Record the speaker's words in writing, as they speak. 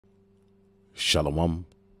Shalom.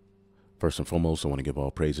 First and foremost, I want to give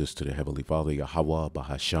all praises to the Heavenly Father, Yahweh,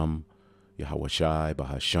 Bahasham, Yahweh Shai,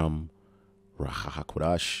 Bahasham,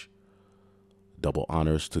 Rahahakwadash. Double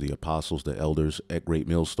honors to the apostles, the elders at Great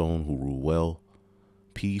Millstone who rule well.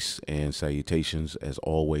 Peace and salutations as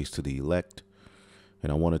always to the elect.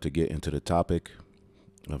 And I wanted to get into the topic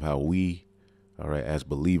of how we, as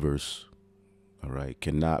believers,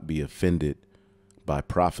 cannot be offended by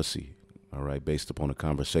prophecy, based upon a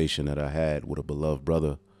conversation that I had with a beloved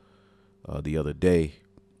brother the other day.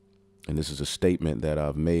 And this is a statement that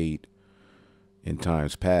I've made in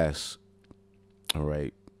times past,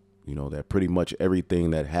 that pretty much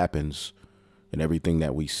everything that happens and everything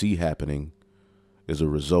that we see happening is a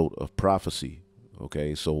result of prophecy.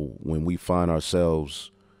 Okay, so when we find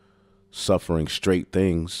ourselves suffering straight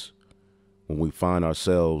things, when we find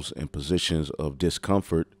ourselves in positions of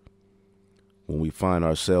discomfort, when we find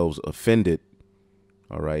ourselves offended,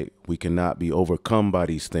 we cannot be overcome by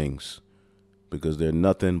these things because they're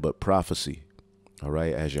nothing but prophecy.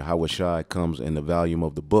 As Yahweh Shai comes in the volume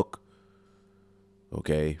of the book,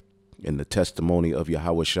 and the testimony of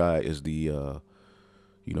Yahweh Shai is the,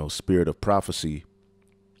 spirit of prophecy.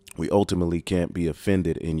 We ultimately can't be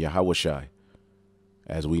offended in Yahweh Shai.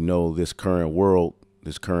 As we know, this current world,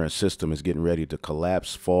 this current system is getting ready to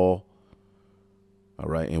collapse, fall.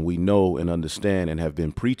 And we know and understand and have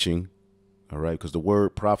been preaching, because the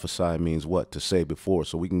word prophesy means what? To say before.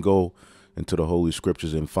 So we can go into the Holy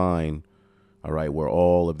Scriptures and find, where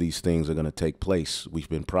all of these things are going to take place. We've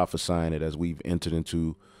been prophesying it as we've entered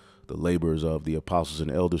into the labors of the apostles and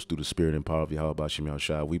elders through the spirit and power of Yahweh Bashem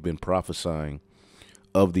Yahushua. We've been prophesying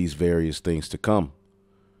of these various things to come.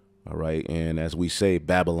 And as we say,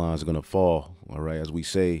 Babylon's going to fall. As we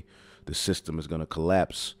say, the system is going to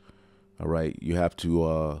collapse. You have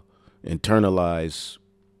to internalize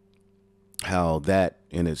how that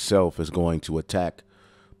in itself is going to attack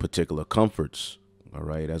particular comforts.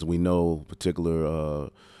 As we know, particular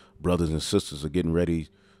brothers and sisters are getting ready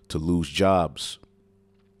to lose jobs.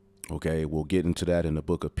 We'll get into that in the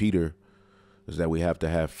book of Peter, is that we have to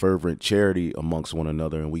have fervent charity amongst one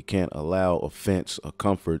another, and we can't allow offense or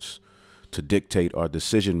comforts to dictate our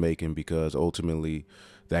decision making, because ultimately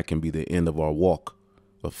that can be the end of our walk.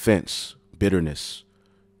 Offense, bitterness,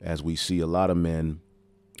 as we see a lot of men,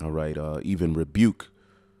 even rebuke,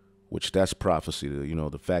 which that's prophecy.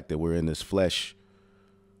 The fact that we're in this flesh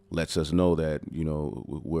lets us know that,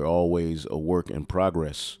 we're always a work in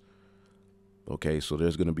progress. So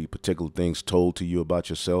there's going to be particular things told to you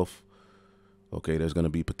about yourself. There's going to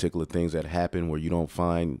be particular things that happen where you don't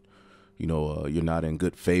find, you're not in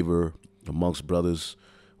good favor amongst brothers,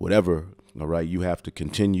 whatever. You have to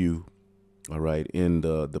continue, in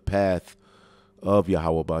the path of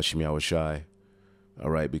Yahweh Bashem Yahushai.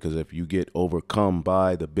 Because if you get overcome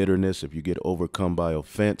by the bitterness, if you get overcome by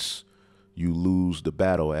offense, you lose the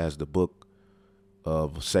battle, as the book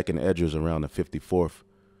of Second Edges around the 54th,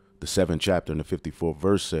 the 7th chapter and the 54th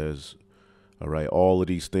verse says, all of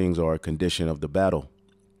these things are a condition of the battle.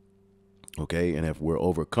 And if we're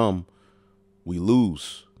overcome, we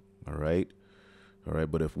lose.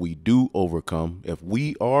 But if we do overcome, if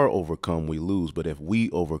we are overcome, we lose. But if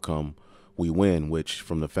we overcome, we win, which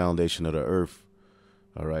from the foundation of the earth,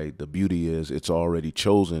 the beauty is it's already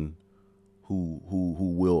chosen who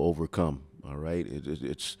will overcome.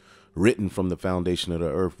 It's written from the foundation of the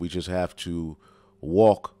earth. We just have to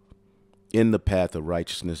walk in the path of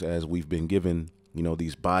righteousness as we've been given,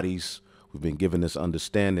 these bodies. We've been given this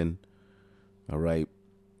understanding.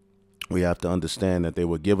 We have to understand that they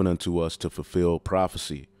were given unto us to fulfill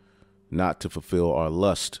prophecy, not to fulfill our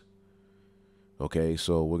lust.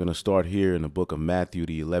 So we're going to start here in the book of Matthew,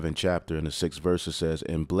 the 11th chapter, and the 6th verse. It says,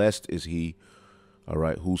 "And blessed is he,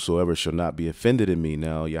 whosoever shall not be offended in me."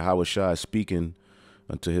 Now, Yahweh Shai is speaking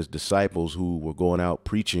unto his disciples who were going out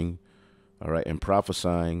preaching, and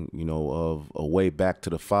prophesying, of a way back to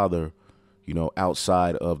the Father,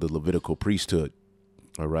 outside of the Levitical priesthood,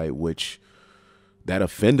 which that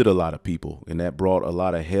offended a lot of people, and that brought a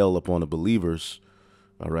lot of hell upon the believers,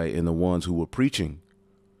 and the ones who were preaching.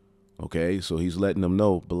 So he's letting them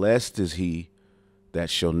know, blessed is he that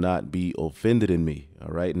shall not be offended in me.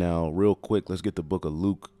 Now, real quick, let's get the book of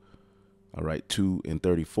Luke, 2 and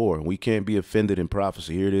 34. And we can't be offended in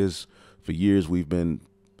prophecy. Here it is. For years, we've been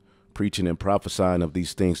preaching and prophesying of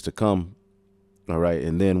these things to come.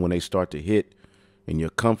 And then when they start to hit and your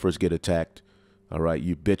comforts get attacked,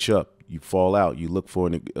 you bitch up, you fall out, you look for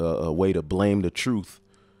a way to blame the truth,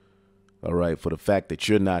 for the fact that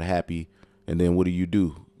you're not happy. And then what do?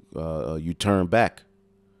 You turn back,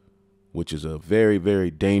 which is a very,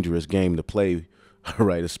 very dangerous game to play,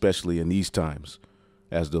 especially in these times.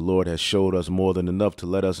 as the Lord has showed us more than enough to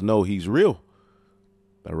let us know he's real.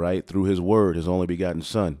 All right. Through his word, his only begotten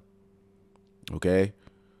son. Okay.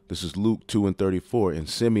 This is Luke 2:34. And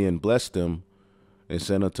Simeon blessed them and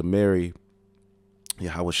said unto Mary,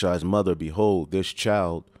 Yahushai's mother, behold, this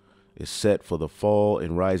child is set for the fall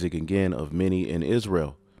and rising again of many in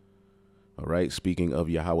Israel. All right. Speaking of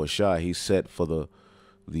Yahushai, he's set for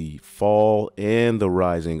the fall and the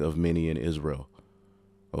rising of many in Israel.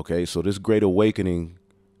 Okay. So this great awakening,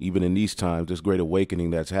 even in these times, this great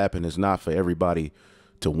awakening that's happened is not for everybody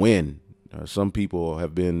to win. Some people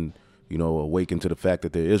have been, awakened to the fact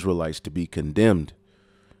that they're Israelites to be condemned.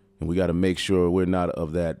 And we got to make sure we're not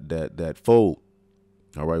of that fold.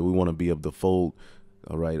 All right. We want to be of the fold.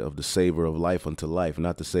 All right. Of the savor of life unto life,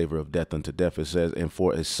 not the savor of death unto death. It says, and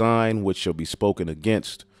for a sign which shall be spoken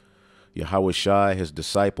against Yahushai, his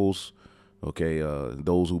disciples. Okay.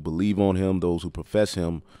 Those who believe on him, those who profess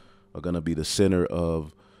him are going to be the center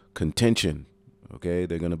of contention. Okay.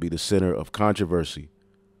 They're going to be the center of controversy.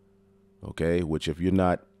 Okay. Which if you're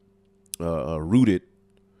not rooted,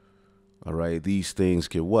 all right, these things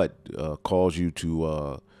can cause you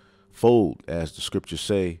to fold, as the scriptures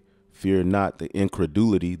say, fear not the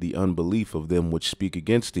incredulity, the unbelief of them which speak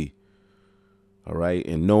against thee. All right.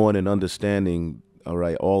 And knowing and understanding, all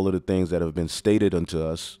right, all of the things that have been stated unto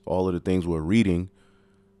us, all of the things we're reading,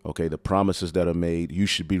 okay, the promises that are made, you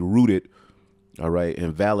should be rooted, all right,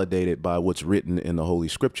 and validated by what's written in the Holy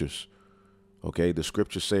Scriptures. Okay. The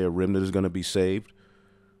scriptures say a remnant is going to be saved.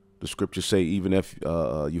 The scriptures say even if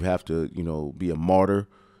you have to, be a martyr,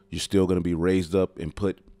 you're still going to be raised up and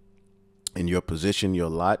put in your position, your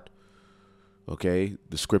lot. OK,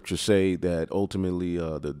 the scriptures say that ultimately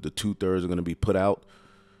the 2/3 are going to be put out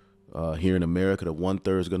here in America. The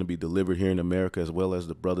 1/3 is going to be delivered here in America, as well as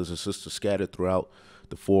the brothers and sisters scattered throughout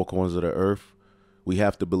the four corners of the earth. We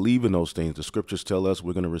have to believe in those things. The scriptures tell us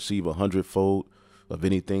we're going to receive 100-fold of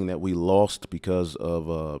anything that we lost because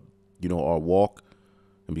of, our walk.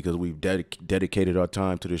 And because we've dedicated our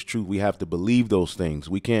time to this truth, we have to believe those things.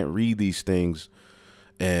 We can't read these things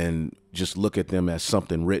and just look at them as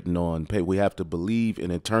something written on paper. We have to believe and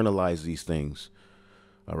internalize these things.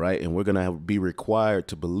 All right. And we're going to be required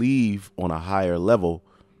to believe on a higher level.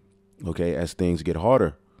 OK, as things get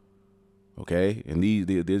harder. OK, and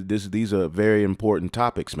these are very important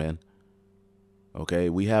topics, man. OK,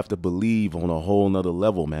 we have to believe on a whole nother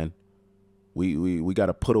level, man. We got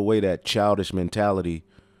to put away that childish mentality.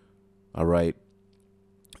 All right.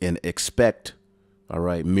 And expect. All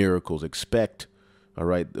right. Miracles. Expect. All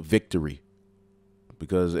right. The victory.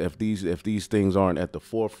 Because if these things aren't at the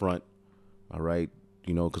forefront. All right.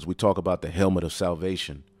 Because we talk about the helmet of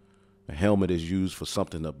salvation. The helmet is used for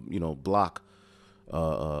something to, block,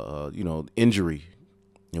 injury.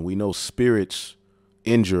 And we know spirits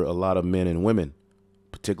injure a lot of men and women,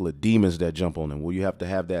 particular demons that jump on them. Well, you have to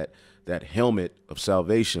have that helmet of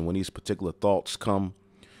salvation when these particular thoughts come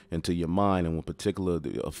into your mind, and when particular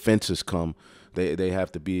offenses come, they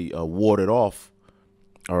have to be warded off,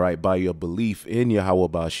 all right, by your belief in Yahweh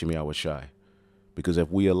Ba'ashem Yahushai. Because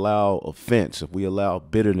if we allow offense, if we allow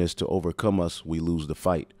bitterness to overcome us, we lose the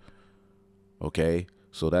fight. Okay,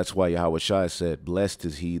 so that's why Yahushai said, blessed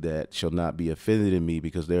is he that shall not be offended in me,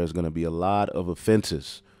 because there's going to be a lot of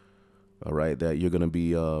offenses, all right, that you're going to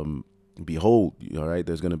be behold, all right,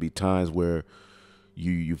 there's going to be times where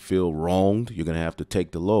you feel wronged. You're going to have to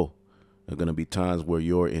take the low. There are going to be times where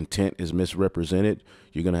your intent is misrepresented.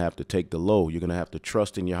 You're going to have to take the low. You're going to have to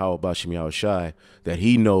trust in Yahweh Ba'ashem Yahushai that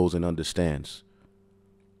he knows and understands.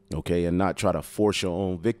 Okay, and not try to force your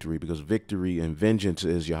own victory, because victory and vengeance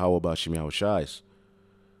is Yahweh Ba'ashem Yahushai's.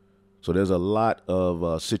 So there's a lot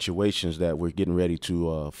of situations that we're getting ready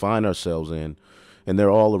to find ourselves in, and they're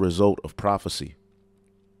all a result of prophecy.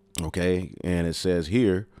 Okay, and it says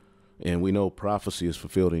here, and we know prophecy is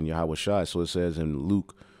fulfilled in Yahushai. So it says in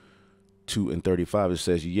Luke 2:35, it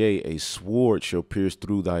says, yea, a sword shall pierce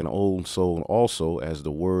through thine own soul also, as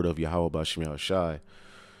the word of Yahweh Ba'ashem Yahushai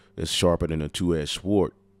is sharper than a two-edged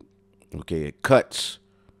sword. Okay, it cuts.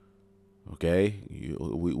 Okay,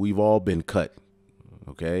 we've all been cut.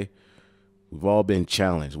 Okay, we've all been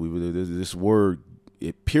challenged. This word,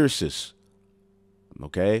 it pierces.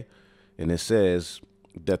 Okay, and it says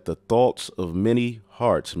that the thoughts of many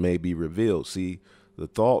hearts may be revealed. See, the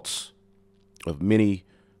thoughts of many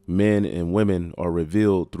men and women are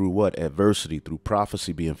revealed through what? Adversity, through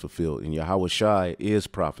prophecy being fulfilled. And Yahushai is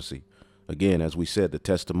prophecy. Again, as we said, the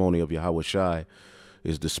testimony of Yahushai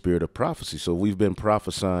is the spirit of prophecy. So we've been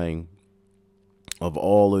prophesying of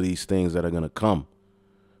all of these things that are going to come.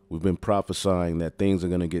 We've been prophesying that things are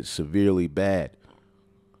going to get severely bad.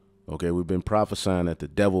 Okay, we've been prophesying that the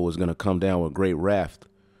devil is going to come down with great wrath.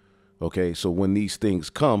 Okay, so when these things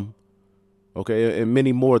come, okay, and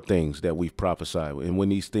many more things that we've prophesied, and when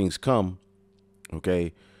these things come,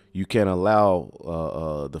 okay, you can't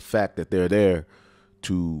allow the fact that they're there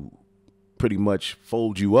to pretty much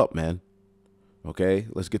fold you up, man. Okay,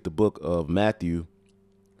 let's get the book of Matthew.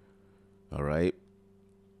 All right,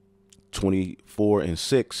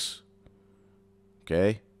 24:6.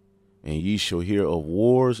 Okay, and ye shall hear of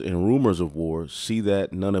wars and rumors of wars. See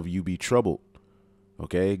that none of you be troubled.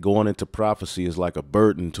 Okay, going into prophecy is like a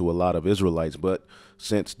burden to a lot of Israelites, but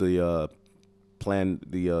since the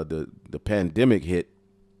pandemic hit,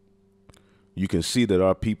 you can see that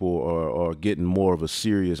our people are getting more of a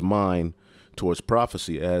serious mind towards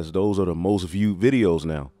prophecy, as those are the most viewed videos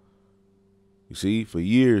now. You see, for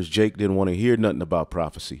years, Jake didn't want to hear nothing about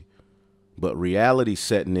prophecy, but reality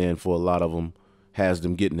setting in for a lot of them has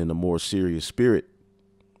them getting in a more serious spirit.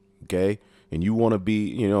 Okay. And you want to be,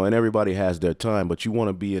 you know, and everybody has their time, but you want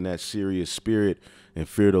to be in that serious spirit and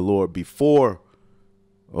fear the Lord before,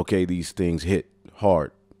 okay, these things hit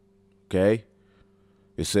hard. Okay.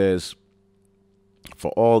 It says,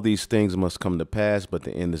 for all these things must come to pass, but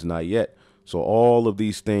the end is not yet. So all of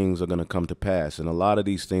these things are going to come to pass. And a lot of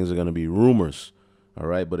these things are going to be rumors. All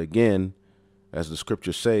right. But again, as the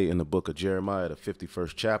scriptures say in the book of Jeremiah, the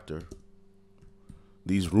 51st chapter,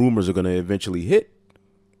 these rumors are going to eventually hit.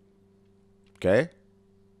 Okay.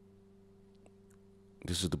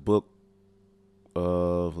 This is the book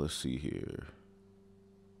of, let's see here,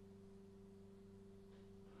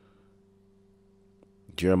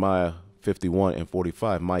 Jeremiah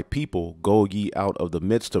 51:45. My people, go ye out of the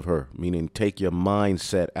midst of her, meaning take your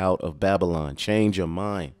mindset out of Babylon. Change your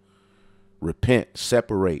mind. Repent.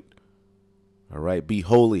 Separate. All right. Be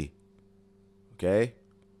holy. Okay.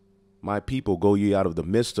 My people, go ye out of the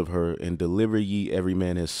midst of her, and deliver ye every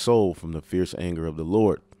man his soul from the fierce anger of the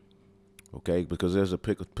Lord. Okay, because there's a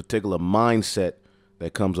particular mindset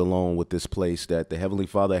that comes along with this place that the Heavenly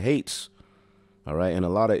Father hates. All right, and a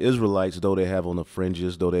lot of Israelites, though they have on the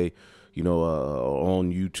fringes, though they, you know, are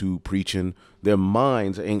on YouTube preaching, their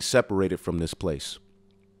minds ain't separated from this place.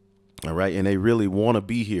 All right, and they really want to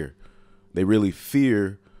be here. They really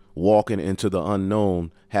fear walking into the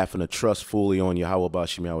unknown, having to trust fully on Yahweh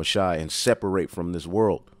Bashim Yahushai and separate from this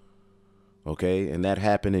world. Okay, and that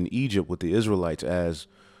happened in Egypt with the Israelites, as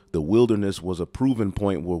the wilderness was a proven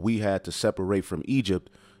point where we had to separate from Egypt,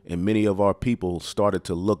 and many of our people started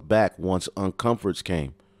to look back once uncomforts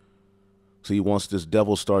came. See, once this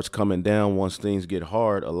devil starts coming down, once things get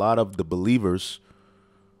hard, a lot of the believers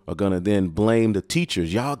are going to then blame the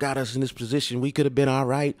teachers. Y'all got us in this position. We could have been all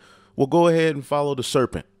right. Well, go ahead and follow the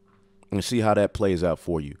serpent and see how that plays out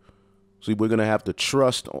for you. See, we're going to have to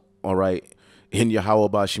trust, all right, in Yahweh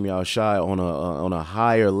Bashim Yahushai on a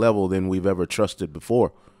higher level than we've ever trusted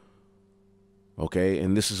before. Okay,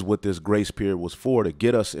 and this is what this grace period was for, to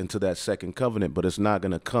get us into that second covenant, but it's not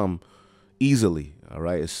going to come easily. All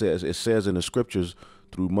right, it says in the scriptures,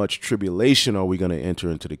 through much tribulation are we going to enter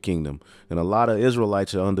into the kingdom. And a lot of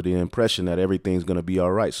Israelites are under the impression that everything's going to be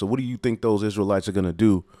all right. So what do you think those Israelites are going to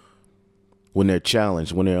do when they're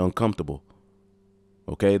challenged, when they're uncomfortable?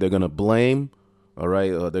 Okay, they're going to blame. All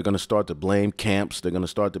right, they're going to start to blame camps. They're going to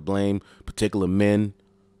start to blame particular men,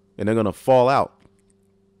 and they're going to fall out.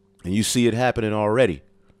 And you see it happening already.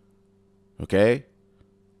 Okay,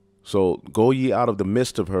 so go ye out of the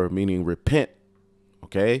midst of her, meaning repent.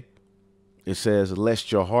 Okay, it says,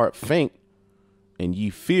 lest your heart faint, and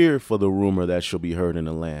ye fear for the rumor that shall be heard in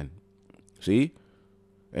the land. See,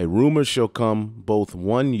 a rumor shall come both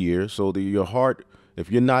 1 year, so that your heart,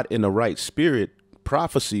 if you're not in the right spirit,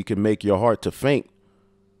 prophecy can make your heart to faint.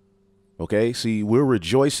 Okay, see, we're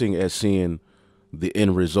rejoicing at seeing the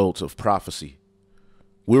end results of prophecy.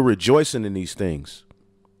 We're rejoicing in these things.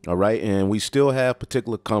 All right, and we still have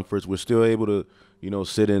particular comforts. We're still able to, you know,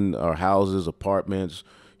 sit in our houses, apartments,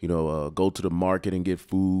 you know, go to the market and get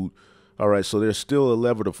food. All right, so there's still a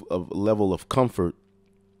level of comfort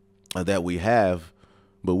that we have,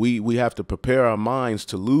 but we have to prepare our minds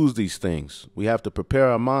to lose these things. We have to prepare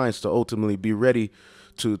our minds to ultimately be ready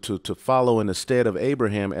to follow in the stead of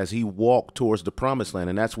Abraham as he walked towards the promised land.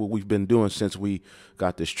 And that's what we've been doing since we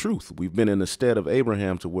got this truth. We've been in the stead of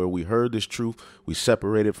Abraham, to where we heard this truth. We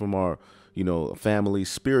separated from our, you know, family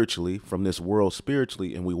spiritually, from this world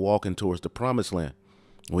spiritually, and we walking towards the promised land.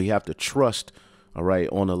 We have to trust, all right,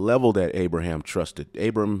 on a level that Abraham trusted.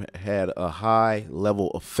 Abraham had a high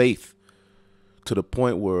level of faith, to the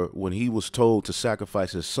point where when he was told to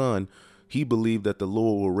sacrifice his son, he believed that the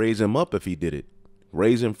Lord will raise him up if he did it,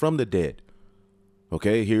 raise him from the dead.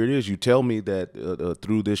 Okay, here it is. You tell me that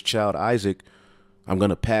through this child Isaac, I'm going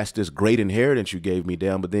to pass this great inheritance you gave me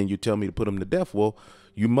down, but then you tell me to put him to death. Well,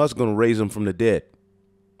 you must going to raise him from the dead.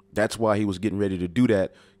 That's why he was getting ready to do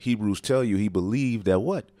that. Hebrews tell you he believed that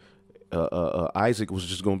what? Isaac was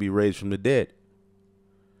just going to be raised from the dead.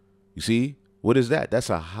 You see, what is that? That's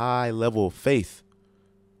a high level of faith.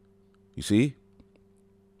 You see?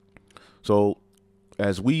 So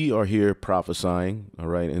as we are here prophesying, all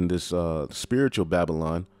right, in this spiritual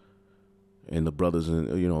Babylon, and the brothers,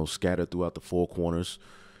 scattered throughout the four corners,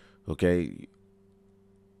 okay,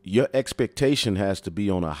 your expectation has to be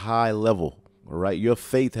on a high level. All right. Your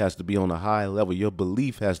faith has to be on a high level. Your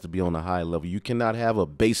belief has to be on a high level. You cannot have a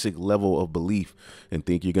basic level of belief and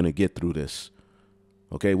think you're going to get through this.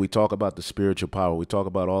 OK, we talk about the spiritual power. We talk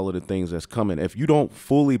about all of the things that's coming. If you don't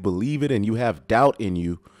fully believe it and you have doubt in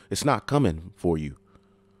you, it's not coming for you.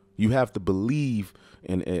 You have to believe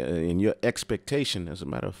in your expectation. As a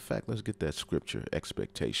matter of fact, let's get that scripture,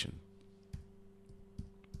 expectation.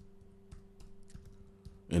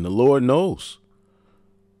 And the Lord knows.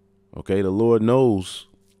 OK, the Lord knows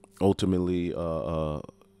ultimately, our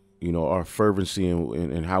fervency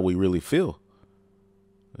and how we really feel.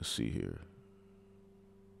 Let's see here.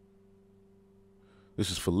 This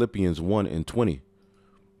is Philippians 1:20.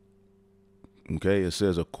 OK, it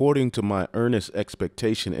says, according to my earnest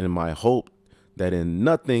expectation and my hope that in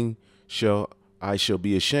nothing I shall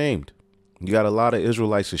be ashamed. You got a lot of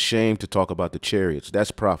Israelites ashamed to talk about the chariots.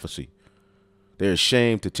 That's prophecy. They're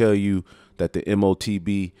ashamed to tell you that the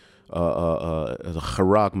MOTB, the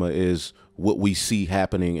charagma is what we see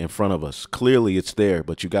happening in front of us. Clearly it's there,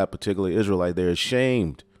 but you got particular Israelite, they're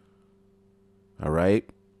ashamed. All right.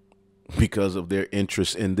 Because of their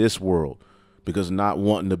interest in this world, because not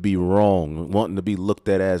wanting to be wrong, wanting to be looked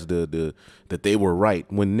at as that they were right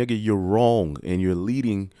when nigga, you're wrong. And you're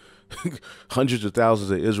leading hundreds of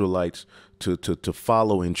thousands of Israelites to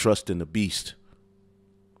follow and trust in the beast.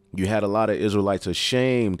 You had a lot of Israelites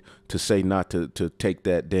ashamed to say not to take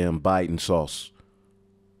that damn Biden sauce.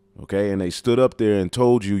 OK, and they stood up there and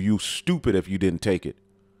told you stupid if you didn't take it.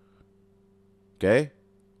 OK,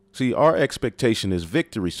 see, our expectation is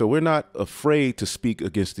victory. So we're not afraid to speak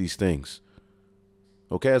against these things.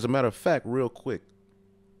 OK, as a matter of fact, real quick.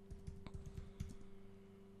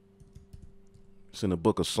 It's in the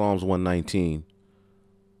book of Psalms 119.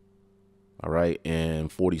 All right.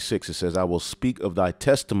 And 46, it says, I will speak of thy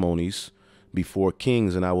testimonies before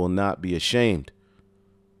kings and I will not be ashamed.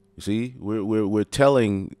 You see, we're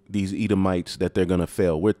telling these Edomites that they're going to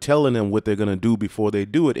fail. We're telling them what they're going to do before they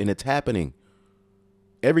do it. And it's happening.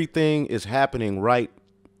 Everything is happening right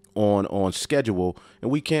on schedule,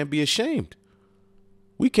 and we can't be ashamed.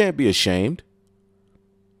 We can't be ashamed.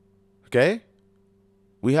 OK,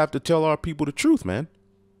 we have to tell our people the truth, man.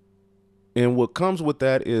 And what comes with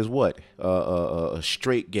that is what? A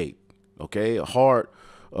straight gate. OK, hard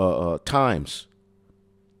times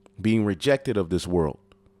being rejected of this world.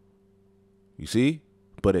 You see,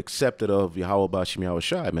 but accepted of Yahweh Bashim Yahweh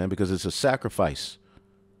Shai, man, because it's a sacrifice.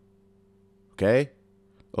 OK,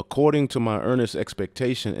 according to my earnest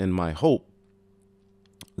expectation and my hope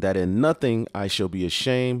that in nothing I shall be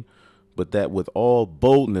ashamed, but that with all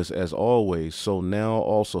boldness as always, so now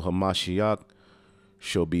also Hamashiach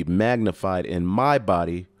shall be magnified in my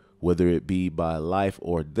body, whether it be by life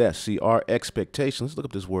or death. See, our expectation, let's look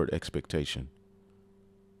up this word expectation.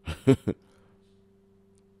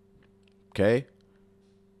 OK,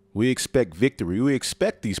 we expect victory. We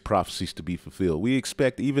expect these prophecies to be fulfilled. We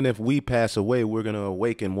expect even if we pass away, we're going to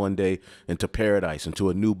awaken one day into paradise, into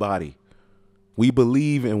a new body. We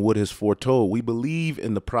believe in what is foretold. We believe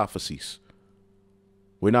in the prophecies.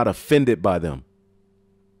 We're not offended by them.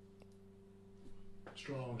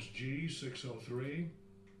 Strong's G 603.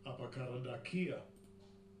 Apakaradakia.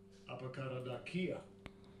 Apakaradakia.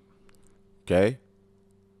 Okay.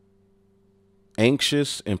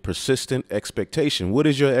 Anxious and persistent expectation. What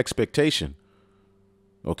is your expectation?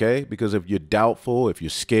 Okay, because if you're doubtful, if you're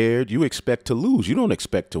scared, you expect to lose. You don't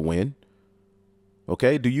expect to win.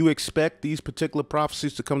 Okay, do you expect these particular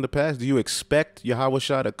prophecies to come to pass? Do you expect Yahweh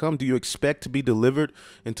Shai to come? Do you expect to be delivered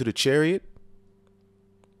into the chariot?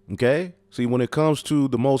 Okay, see, when it comes to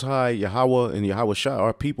the Most High Yahweh and Yahweh Shai,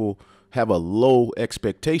 our people have a low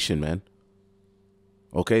expectation, man.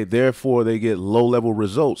 Okay, therefore they get low level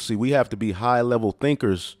results. See, we have to be high level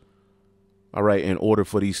thinkers, all right, in order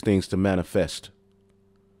for these things to manifest.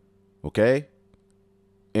 Okay,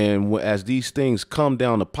 and as these things come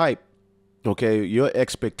down the pipe, okay, your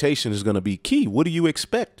expectation is going to be key. What do you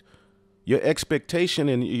expect? Your expectation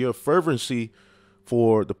and your fervency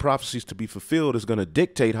for the prophecies to be fulfilled is going to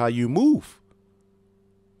dictate how you move.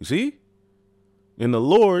 You see? And the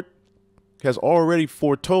Lord has already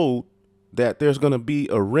foretold that there's going to be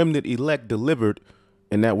a remnant elect delivered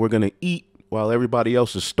and that we're going to eat while everybody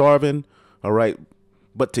else is starving. All right.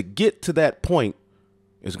 But to get to that point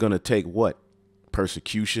is going to take what?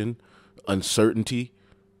 Persecution, uncertainty.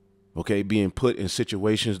 Okay. Being put in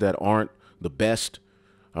situations that aren't the best.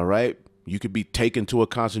 All right. You could be taken to a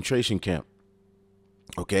concentration camp.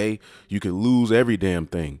 Okay. You could lose every damn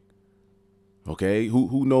thing. Okay.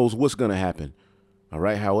 Who knows what's going to happen? All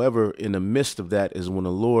right. However, in the midst of that is when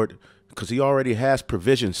the Lord, because he already has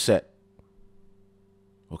provision set.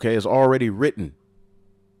 Okay. It's already written.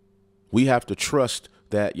 We have to trust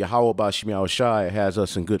that Yahweh Bashim Yahushai has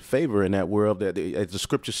us in good favor in that world, that as the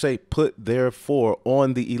scriptures say, put therefore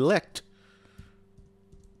on the elect.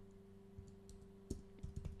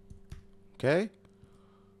 Okay.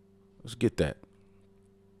 Let's get that.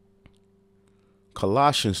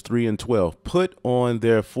 Colossians 3:12. Put on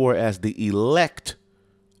therefore as the elect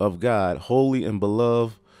of God, holy and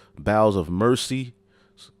beloved, bowels of mercy,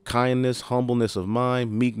 kindness, humbleness of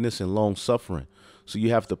mind, meekness, and long suffering. So you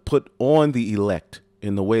have to put on the elect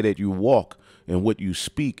in the way that you walk and what you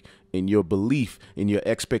speak, in your belief, in your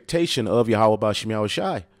expectation of Yahweh Bashim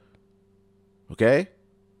Yahushai. Okay?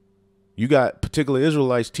 You got particular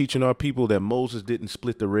Israelites teaching our people that Moses didn't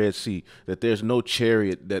split the Red Sea, that there's no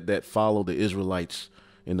chariot that followed the Israelites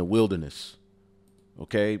in the wilderness.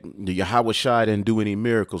 Okay? The Yahweh Shai didn't do any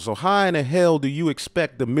miracles. So how in the hell do you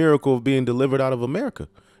expect the miracle of being delivered out of America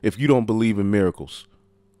if you don't believe in miracles?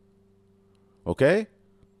 Okay?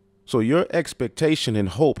 So your expectation and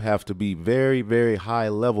hope have to be very, very high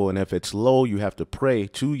level. And if it's low, you have to pray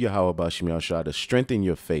to Yahweh Bashim Yahushua to strengthen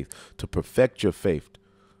your faith, to perfect your faith.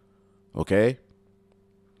 Okay?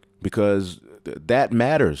 Because that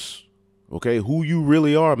matters. Okay? Who you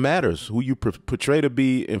really are matters. Who you portray to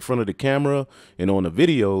be in front of the camera and on the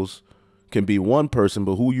videos can be one person,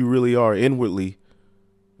 but who you really are inwardly,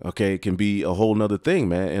 okay, can be a whole nother thing,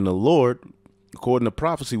 man. And the Lord, according to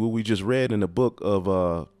prophecy, what we just read in the book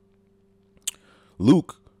of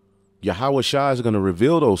Luke, Yahweh Shai is going to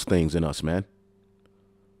reveal those things in us, man.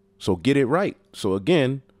 So get it right. So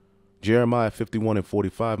again, Jeremiah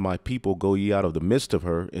 51:45, my people, go ye out of the midst of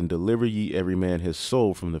her and deliver ye every man his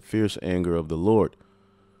soul from the fierce anger of the Lord.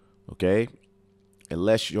 Okay.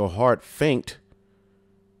 Unless your heart faint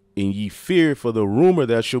and ye fear for the rumor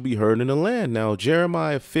that shall be heard in the land. Now,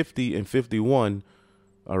 Jeremiah 50:51,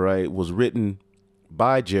 all right, was written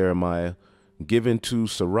by Jeremiah, given to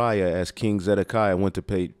Sariah as King Zedekiah went to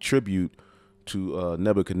pay tribute to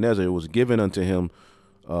Nebuchadnezzar. It was given unto him,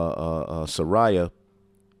 Sariah,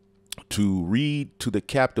 to read to the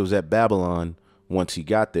captives at Babylon once he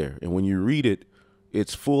got there. And when you read it,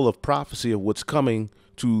 it's full of prophecy of what's coming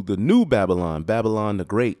to the new Babylon, Babylon the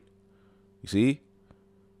Great. You see,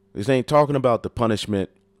 this ain't talking about the punishment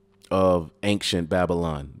of ancient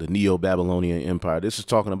Babylon, the Neo-Babylonian Empire. This is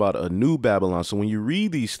talking about a new Babylon. So when you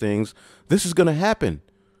read these things, this is going to happen.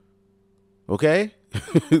 Okay?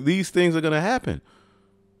 These things are going to happen.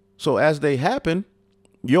 So as they happen,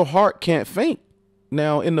 your heart can't faint.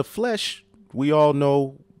 Now, in the flesh, we all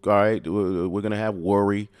know, all right, we're going to have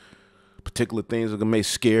worry. Particular things that may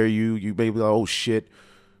scare you. You may be like, oh, shit.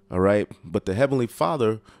 All right. But the Heavenly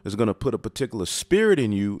Father is going to put a particular spirit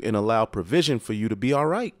in you and allow provision for you to be all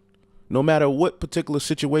right, no matter what particular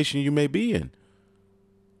situation you may be in.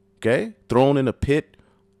 Okay. Thrown in a pit.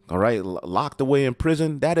 All right. Locked away in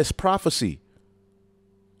prison. That is prophecy.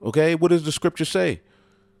 Okay. What does the scripture say?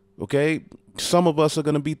 Okay. Some of us are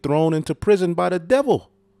going to be thrown into prison by the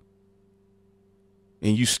devil.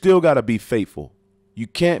 And you still got to be faithful. You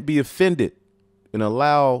can't be offended and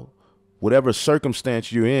allow whatever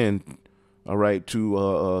circumstance you're in, all right,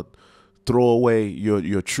 to throw away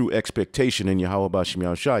your true expectation in Yahweh Bashim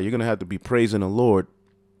Yahushua. You're going to have to be praising the Lord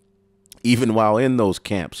even while in those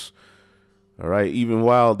camps. All right. Even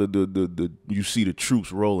while you see the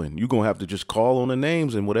troops rolling, you're going to have to just call on the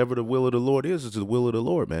names, and whatever the will of the Lord is, it's the will of the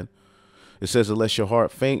Lord, man. It says, unless your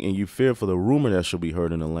heart faint and you fear for the rumor that shall be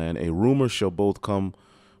heard in the land, a rumor shall both come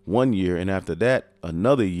 1 year, and after that,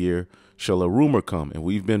 another year shall a rumor come. And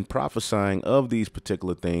we've been prophesying of these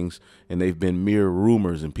particular things, and they've been mere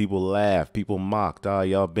rumors, and people laugh, people mocked. Ah,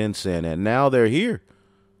 y'all been saying that. Now they're here.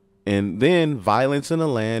 And then violence in the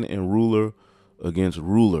land and ruler against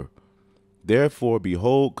ruler. Therefore,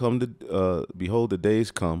 behold, behold, the days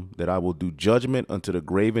come that I will do judgment unto the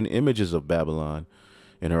graven images of Babylon,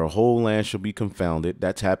 and her whole land shall be confounded.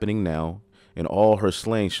 That's happening now. And all her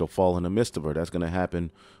slain shall fall in the midst of her. That's going to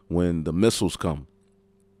happen when the missiles come.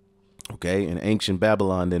 Okay. And ancient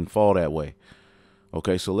Babylon didn't fall that way.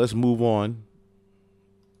 Okay. So let's move on.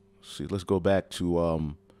 See, let's go back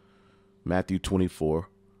to Matthew 24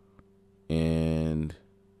 and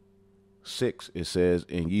 6, it says,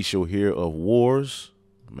 and ye shall hear of wars,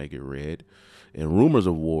 make it red, and rumors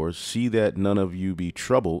of wars. See that none of you be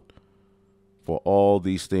troubled, for all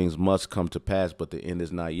these things must come to pass, but the end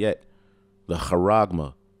is not yet. The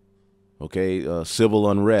charagma, okay, civil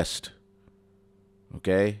unrest,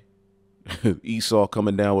 okay, Esau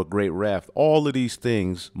coming down with great wrath. All of these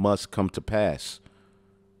things must come to pass,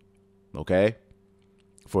 okay?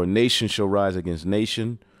 For a nation shall rise against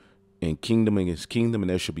nation, and kingdom against kingdom, and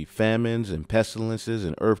there shall be famines and pestilences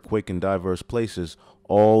and earthquake in diverse places.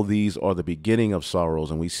 All these are the beginning of sorrows,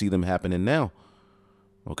 and we see them happening now,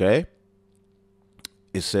 okay?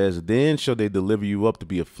 It says, then shall they deliver you up to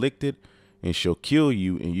be afflicted, and shall kill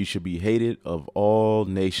you, and you shall be hated of all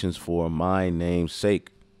nations for my name's sake.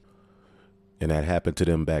 And that happened to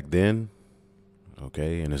them back then,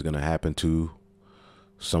 okay? And it's going to happen to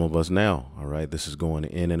some of us now, all right? This is going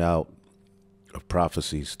in and out of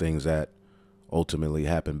prophecies, things that ultimately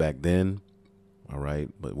happened back then, all right?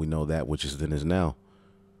 But we know that which is then is now,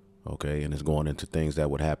 okay? And it's going into things that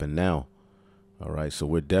would happen now, all right? So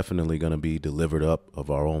we're definitely going to be delivered up of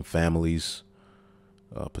our own families,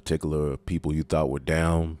 particular people you thought were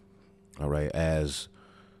down, all right? As,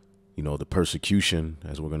 you know, the persecution,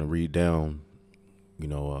 as we're going to read down, you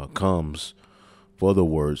know, comes for the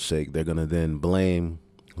word's sake, they're going to then blame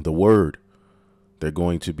the word. They're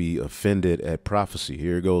going to be offended at prophecy.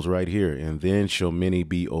 Here it goes right here. And then shall many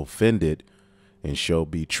be offended, and shall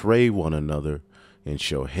betray one another, and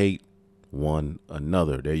shall hate one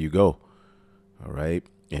another. There you go. All right.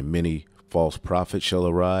 And many false prophets shall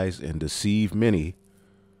arise and deceive many.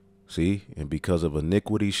 See, and because of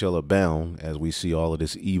iniquity shall abound, as we see all of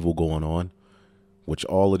this evil going on, which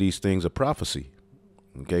all of these things are prophecy.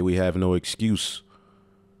 Okay. We have no excuse.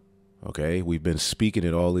 Okay, we've been speaking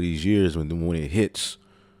it all of these years. When it hits,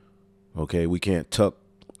 okay, we can't tuck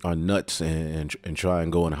our nuts and try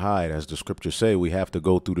and go and hide. As the scriptures say, we have to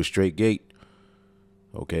go through the straight gate.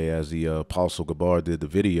 Okay, as the Apostle Gabar did the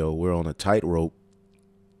video, we're on a tightrope.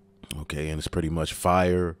 Okay, and it's pretty much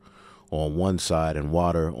fire on one side and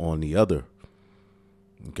water on the other.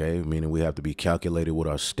 Okay, meaning we have to be calculated with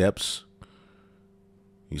our steps.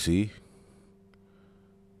 You see?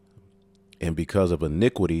 And because of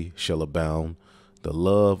iniquity shall abound, the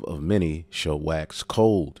love of many shall wax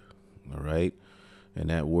cold. All right. And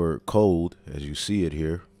that word cold, as you see it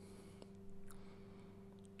here,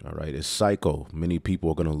 all right, is psycho. Many people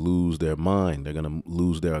are going to lose their mind. They're going to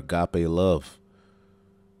lose their agape love.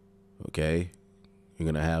 Okay.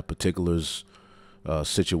 You're going to have particulars,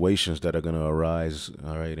 situations that are going to arise.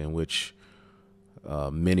 All right. In which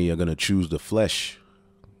many are going to choose the flesh.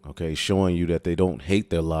 Okay, showing you that they don't hate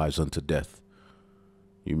their lives unto death.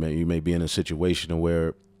 You may be in a situation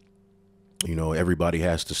where, you know, everybody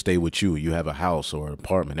has to stay with you. You have a house or an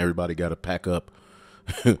apartment. Everybody got to pack up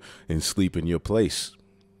and sleep in your place.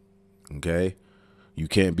 Okay, you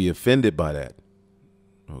can't be offended by that.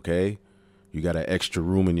 Okay, you got an extra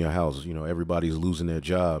room in your house. You know, everybody's losing their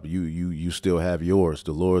job. You still have yours.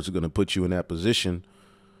 The Lord's going to put you in that position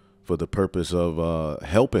for the purpose of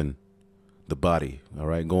helping the body. All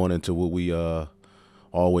right, going into what we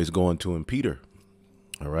always go into in Peter.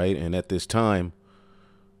 All right, and at this time,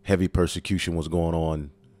 heavy persecution was going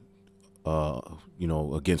on, you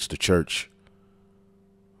know, against the church.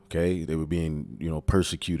 Okay, they were being, you know,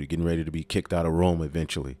 persecuted, getting ready to be kicked out of Rome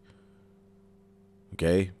eventually.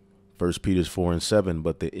 Okay, 1 Peter 4:7,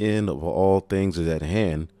 but the end of all things is at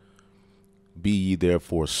hand. Be ye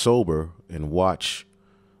therefore sober and watch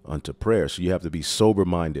unto prayer. So you have to be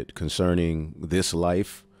sober-minded concerning this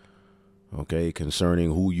life, okay,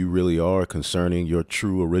 concerning who you really are, concerning your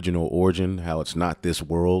true original origin, how it's not this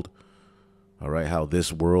world, all right, how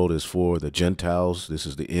this world is for the Gentiles. This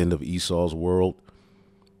is the end of Esau's world.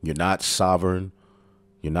 You're not sovereign.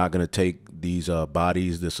 You're not going to take these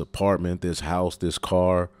bodies, this apartment, this house, this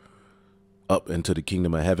car up into the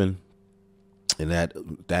kingdom of heaven. And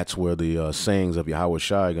that's where the sayings of Yahweh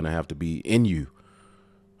Shai are going to have to be in you.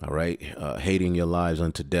 All right. Hating your lives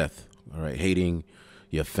unto death. All right. Hating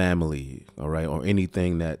your family. All right. Or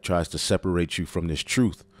anything that tries to separate you from this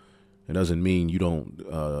truth. It doesn't mean you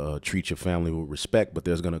don't treat your family with respect, but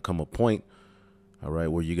there's going to come a point, all right,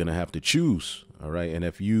 where you're going to have to choose. All right. And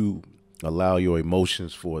if you allow your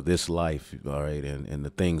emotions for this life, all right, and the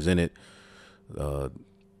things in it,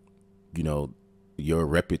 you know, your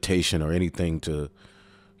reputation or anything to,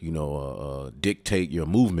 you know, dictate your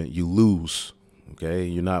movement, you lose. Okay,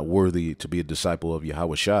 you're not worthy to be a disciple of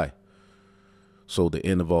Yahweh Shai. So the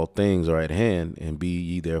end of all things are at hand, and be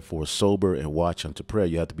ye therefore sober and watch unto prayer.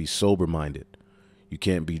 You have to be sober-minded. You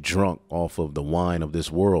can't be drunk off of the wine of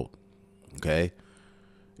this world. Okay,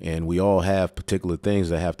 And we all have particular things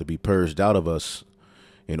that have to be purged out of us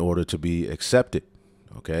in order to be accepted.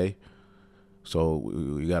 Okay.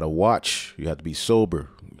 So you got to watch. You have to be sober.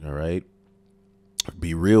 All right.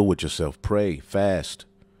 Be real with yourself. Pray, fast.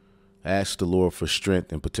 Ask the Lord for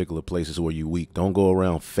strength in particular places where you're weak. Don't go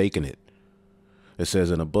around faking it. It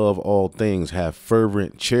says, and above all things, have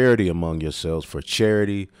fervent charity among yourselves, for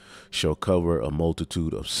charity shall cover a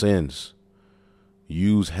multitude of sins.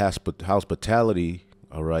 Use hospitality,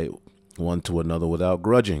 all right, one to another without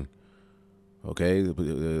grudging. Okay,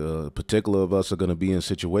 particular of us are going to be in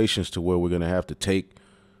situations to where we're going to have to take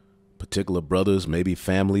particular brothers, maybe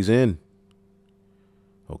families in.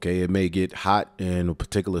 Okay, it may get hot in a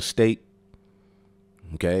particular state.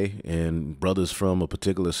 Okay, and brothers from a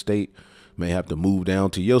particular state may have to move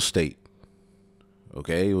down to your state.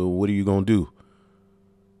 Okay, well, what are you going to do?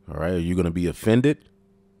 All right, are you going to be offended?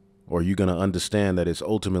 Or are you going to understand that it's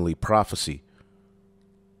ultimately prophecy?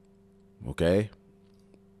 Okay,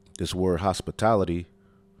 this word hospitality,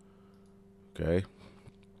 okay,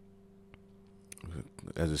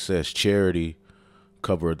 as it says, charity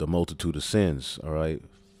covered the multitude of sins. All right,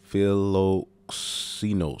 philoxenos,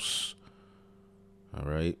 all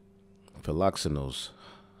right, philoxenos,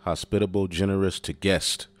 hospitable, generous to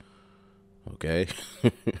guest. Okay,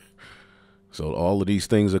 so all of these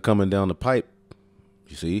things are coming down the pipe,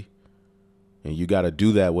 you see, and you got to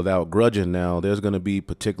do that without grudging. Now, there's going to be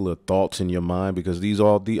particular thoughts in your mind because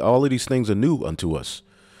all of these things are new unto us.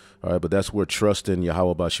 All right, but that's where trust in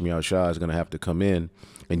Yahweh Bashim Yahushua is going to have to come in,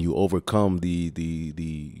 and you overcome the the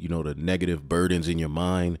negative burdens in your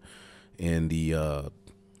mind, and because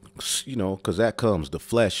that comes the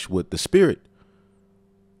flesh with the spirit.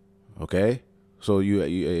 Okay, so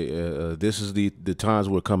this is the times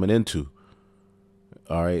we're coming into.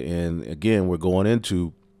 All right, and again, we're going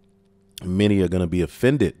into many are going to be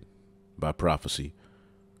offended by prophecy.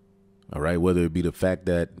 All right, whether it be the fact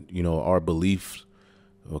that our beliefs,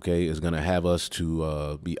 okay, is going to have us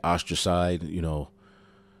to be ostracized,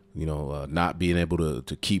 not being able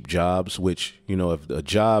to keep jobs, which, if a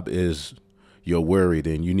job is your worry,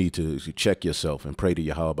 then you need to check yourself and pray to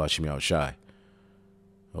Yahweh Bashim Yahushai.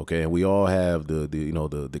 Okay, and we all have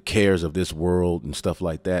the cares of this world and stuff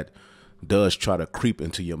like that does try to creep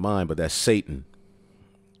into your mind, but that's Satan.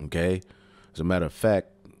 Okay, as a matter of fact,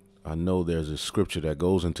 I know there's a scripture that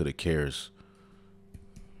goes into the cares.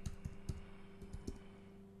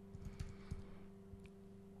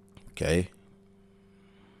 Okay,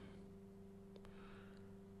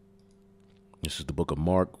 this is the book of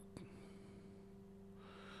Mark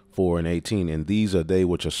 4:18, and these are they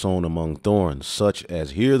which are sown among thorns, such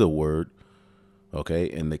as hear the word, okay,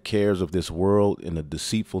 and the cares of this world, and the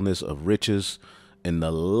deceitfulness of riches, and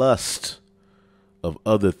the lust of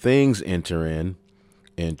other things enter in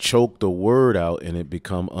and choke the word out, and it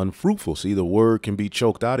become unfruitful. See, the word can be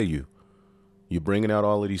choked out of you. You're bringing out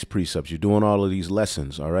all of these precepts. You're doing all of these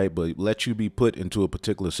lessons. All right. But let you be put into a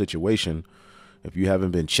particular situation. If you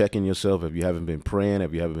haven't been checking yourself, if you haven't been praying,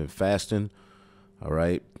 if you haven't been fasting. All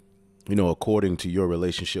right. According to your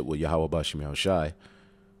relationship with Yahweh Bashim Yahushai.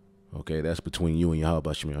 Okay. That's between you and Yahweh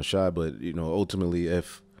Bashim Yahushai. But, ultimately,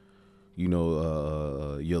 if,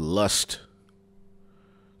 your lust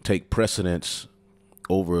take precedence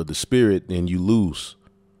over the spirit, then you lose,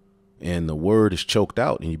 and the word is choked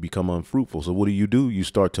out and you become unfruitful. So what do? You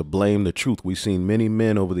start to blame the truth. We've seen many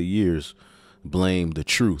men over the years blame the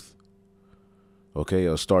truth. Okay,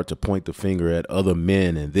 or start to point the finger at other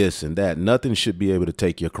men and this and that. Nothing should be able to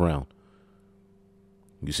take your crown.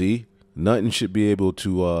 You see, nothing should be able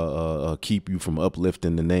to keep you from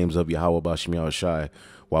uplifting the names of Yahweh Bashim Yahushai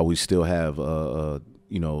while we still have a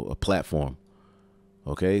platform.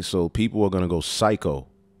 Okay, so people are going to go psycho.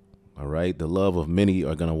 All right, the love of many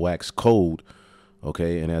are going to wax cold.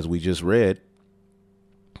 Okay, and as we just read,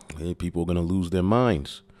 people are going to lose their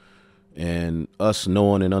minds. And us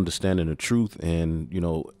knowing and understanding the truth and,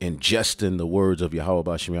 ingesting the words of Yahweh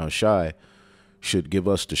Bashim Yahushai should give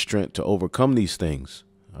us the strength to overcome these things.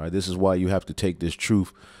 All right, this is why you have to take this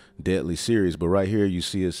truth deadly serious. But right here, you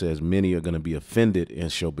see it says many are going to be offended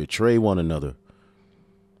and shall betray one another.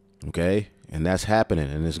 Okay, and that's happening,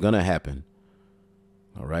 and it's going to happen.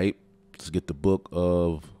 All right, let's get the book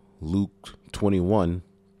of Luke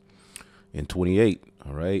 21:28.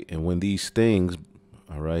 All right, and when these things,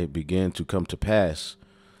 all right, begin to come to pass,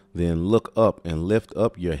 then look up and lift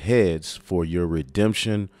up your heads, for your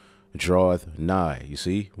redemption draweth nigh. You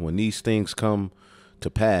see, when these things come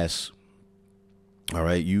to pass, all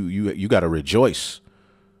right, you got to rejoice.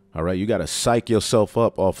 All right, you got to psych yourself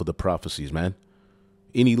up off of the prophecies, man.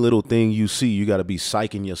 Any little thing you see, you got to be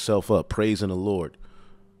psyching yourself up, praising the Lord.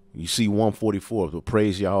 You see 144, the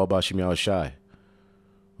praise Yahweh Bashim Yahweh Shai.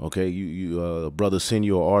 Okay, brother send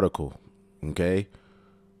you an article, okay,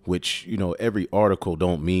 which, every article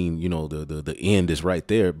don't mean, the end is right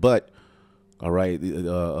there. But, all right,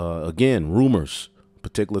 again, rumors,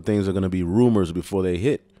 particular things are going to be rumors before they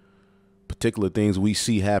hit. Particular things we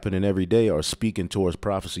see happening every day are speaking towards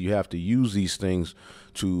prophecy. You have to use these things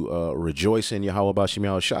to rejoice in Yahweh Bashim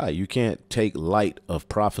Yahweh Shai. You can't take light of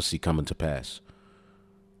prophecy coming to pass.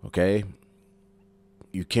 Okay?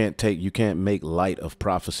 You can't make light of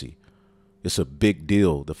prophecy. It's a big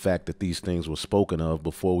deal, the fact that these things were spoken of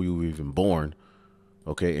before we were even born.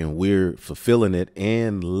 Okay, and we're fulfilling it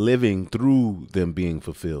and living through them being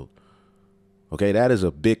fulfilled. Okay, that is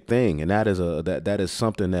a big thing, and that is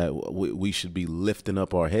something that we should be lifting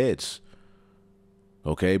up our heads.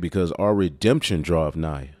 Okay, because our redemption draweth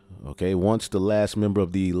nigh. Okay, once the last member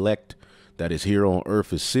of the elect that is here on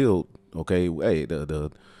earth is sealed, okay, hey,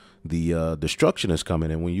 the destruction is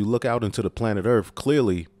coming. And when you look out into the planet Earth,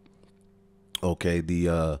 clearly, okay,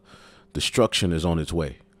 the destruction is on its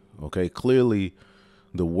way. Okay, clearly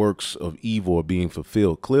the works of evil are being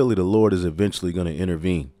fulfilled. Clearly the Lord is eventually going to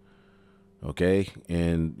intervene. Okay,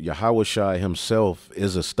 and Yahweh Shai himself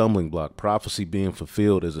is a stumbling block. Prophecy being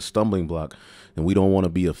fulfilled is a stumbling block, and we don't want to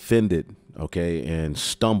be offended, okay, and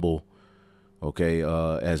stumble, okay,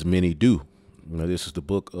 as many do. This is the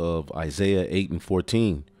book of Isaiah 8 and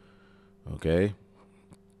 14. Okay,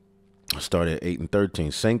 I started at 8 and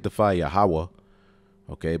 13. Sanctify Yahweh,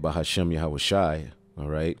 okay, by Hashem Yahweh Shai, all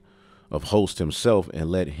right, of host himself, and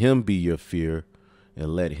let him be your fear,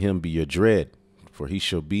 and let him be your dread, for he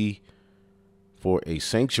shall be for a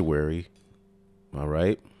sanctuary, all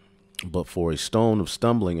right, but for a stone of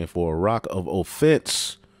stumbling and for a rock of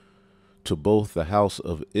offense to both the houses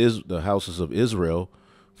of Israel,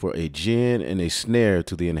 for a gin and a snare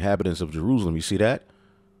to the inhabitants of Jerusalem. You see that?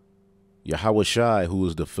 Yahweh Shai, who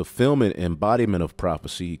is the fulfillment embodiment of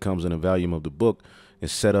prophecy, he comes in a volume of the book,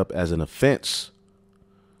 is set up as an offense.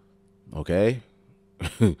 Okay.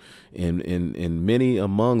 and many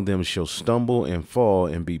among them shall stumble and fall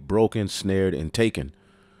and be broken, snared, and taken.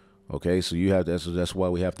 Okay, so that's why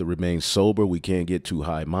we have to remain sober. We can't get too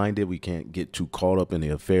high-minded. We can't get too caught up in the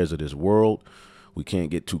affairs of this world. We can't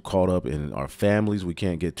get too caught up in our families. We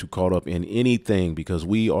can't get too caught up in anything, because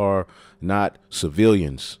we are not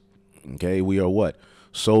civilians. Okay, we are what?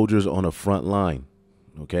 Soldiers on the front line.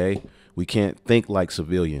 Okay, we can't think like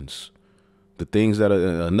civilians. The things that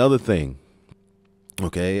are another thing.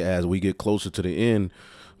 Okay, as we get closer to the end,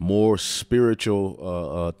 more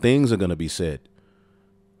spiritual things are going to be said.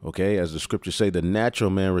 Okay, as the scriptures say, the natural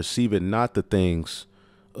man receiveth not the things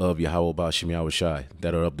of Yahweh Bashim Yahweh Shai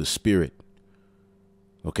that are of the spirit.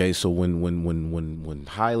 Okay, so when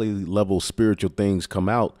highly level spiritual things come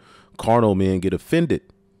out, carnal men get offended.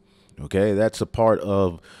 Okay, that's a part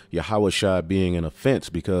of Yahweh Shai being an offense,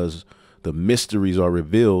 because the mysteries are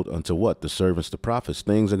revealed unto what? The servants, the prophets.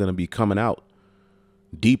 Things are going to be coming out.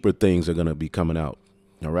 Deeper things are going to be coming out.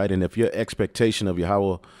 All right. And if your expectation of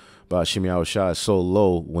Yahweh Bashim Yahweh Shai is so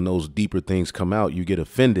low, when those deeper things come out, you get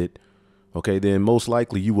offended. Okay, then most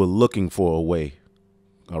likely you were looking for a way.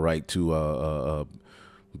 All right, to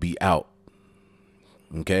be out.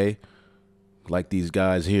 Okay, like these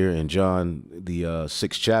guys here in John, the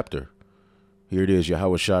 6th chapter. Here it is.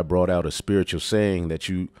 Yahweh Shai brought out a spiritual saying that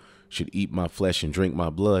you should eat my flesh and drink my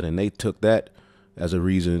blood. And they took that as a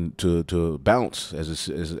reason to bounce, as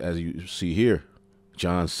you see here,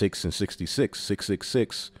 John 6 and 66,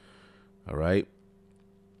 666. All right.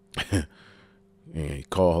 And he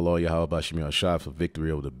called Halal Yahweh Bashim Yahweh Shai for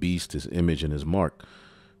victory over the beast, his image and his mark.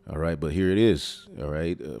 All right. But here it is. All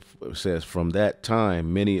right. It says, from that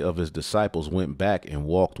time, many of his disciples went back and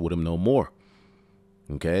walked with him no more.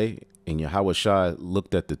 Okay. And Yahweh Shai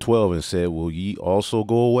looked at the 12 and said, will ye also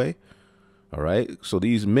go away? All right. So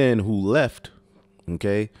these men who left,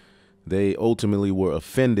 okay, they ultimately were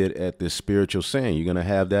offended at this spiritual saying. You're going to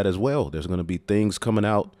have that as well. There's going to be things coming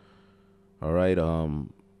out. All right.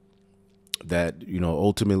 That,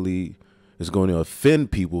 ultimately is going to offend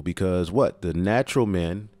people, because what? The natural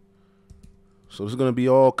men. So there's going to be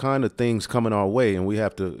all kind of things coming our way, and we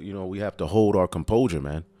have to hold our composure,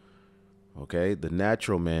 man. Okay. The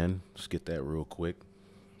natural man. Let's get that real quick.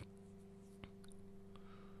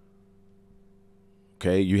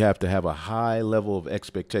 Okay, you have to have a high level of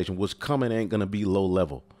expectation. What's coming ain't gonna be low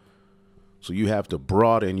level. So you have to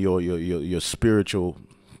broaden your spiritual,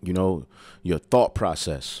 your thought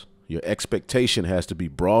process. Your expectation has to be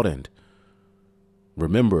broadened.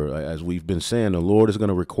 Remember, as we've been saying, the Lord is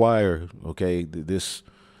gonna require, okay, this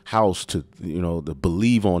house to, to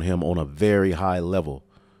believe on him on a very high level.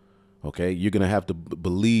 Okay, you're going to have to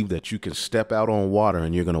believe that you can step out on water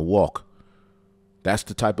and you're going to walk. That's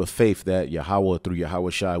the type of faith that Yahweh through Yahweh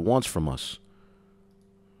Shai wants from us.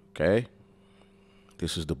 Okay,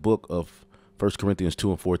 this is the book of 1 Corinthians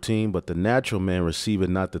 2:14. But the natural man receiveth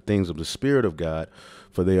not the things of the Spirit of God,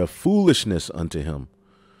 for they are foolishness unto him.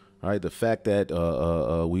 All right, the fact that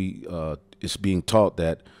it's being taught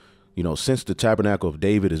that, you know, since the tabernacle of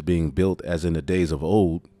David is being built as in the days of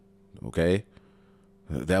old, okay,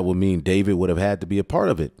 that would mean David would have had to be a part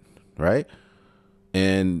of it, right?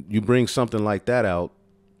 And you bring something like that out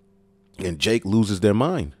and Jake loses their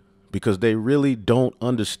mind because they really don't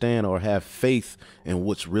understand or have faith in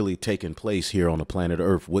what's really taking place here on the planet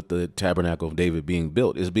Earth with the tabernacle of David being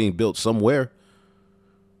built. It's being built somewhere.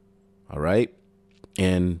 All right.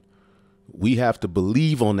 And we have to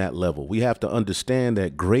believe on that level. We have to understand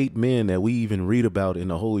that great men that we even read about in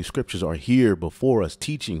the Holy Scriptures are here before us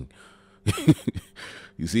teaching.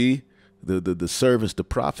 You see, the servants, the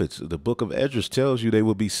prophets, the book of Esdras tells you they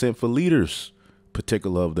will be sent for leaders,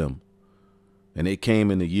 particular of them. And they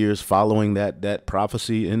came in the years following that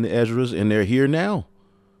prophecy in the Esdras, and they're here now.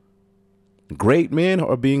 Great men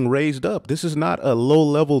are being raised up. This is not a low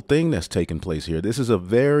level thing that's taking place here. This is a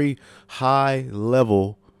very high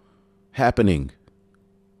level happening.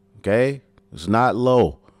 Okay, it's not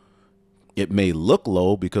low. It may look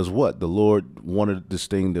low because what? The Lord wanted this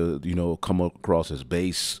thing to, you know, come across as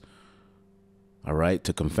base. All right,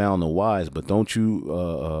 to confound the wise. But don't you,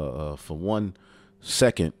 for 1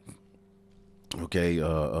 second, okay,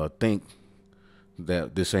 think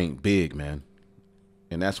that this ain't big, man.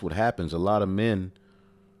 And that's what happens. A lot of men,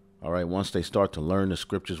 all right, once they start to learn the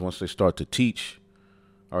scriptures, once they start to teach,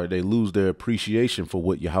 all right, they lose their appreciation for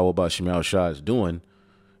what Yahweh Ba'Shem Shai is doing.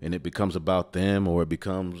 And it becomes about them, or it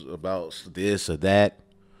becomes about this or that.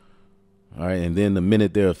 All right. And then the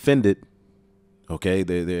minute they're offended, okay,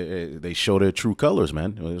 they show their true colors,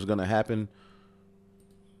 man. It's going to happen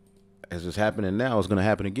as it's happening now. It's going to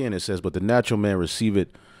happen again. It says, but the natural man receiveth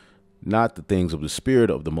not the things of the Spirit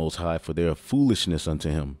of the Most High, for they are foolishness unto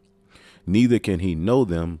him. Neither can he know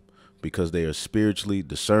them, because they are spiritually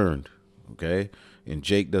discerned. Okay. And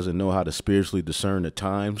Jake doesn't know how to spiritually discern the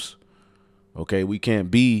times. Okay, we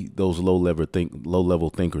can't be those low level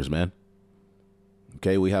thinkers, man.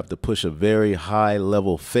 Okay, we have to push a very high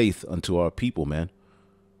level faith unto our people, man.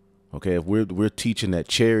 Okay, if we're teaching that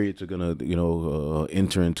chariots are gonna, you know,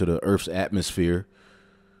 enter into the Earth's atmosphere,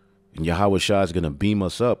 and Yahweh Shai is gonna beam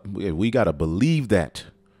us up, we gotta believe that.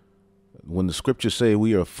 When the scriptures say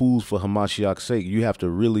we are fools for Hamashiach's sake, you have to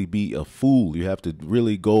really be a fool. You have to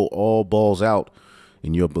really go all balls out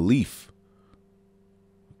in your belief.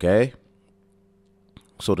 Okay.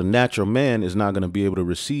 So the natural man is not going to be able to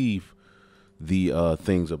receive the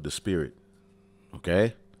things of the Spirit.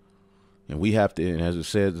 Okay. And we have to, and as it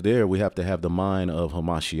says there, we have to have the mind of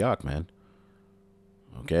Hamashiach, man.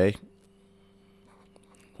 Okay.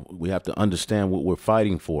 We have to understand what we're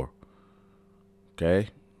fighting for. Okay.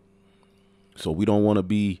 So we don't want to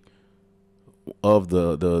be of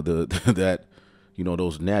the that, you know,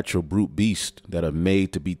 those natural brute beasts that are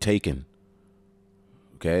made to be taken.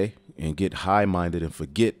 Okay. And get high-minded and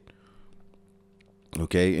forget.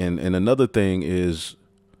 Okay. And another thing is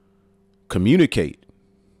communicate.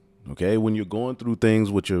 Okay. When you're going through things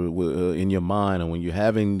with your in your mind, and when you're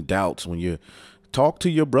having doubts, when you talk to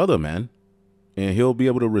your brother, man, and he'll be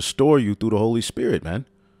able to restore you through the Holy Spirit, man.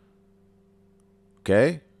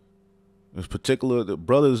 Okay. There's the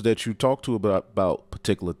brothers that you talk to about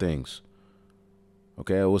particular things.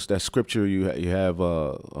 Okay, what's that scripture you have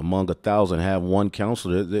among 1,000 have one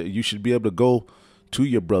counselor? You should be able to go to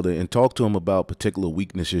your brother and talk to him about particular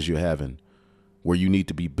weaknesses you're having, where you need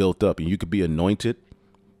to be built up. And you could be anointed.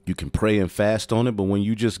 You can pray and fast on it. But when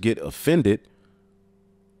you just get offended,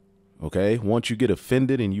 okay, once you get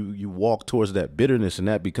offended and you walk towards that bitterness, and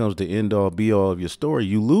that becomes the end all be all of your story,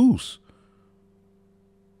 you lose.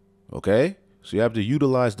 Okay, so you have to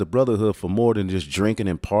utilize the brotherhood for more than just drinking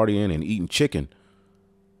and partying and eating chicken.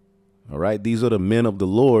 All right. These are the men of the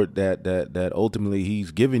Lord that ultimately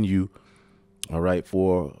he's given you. All right.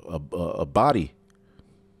 For a body.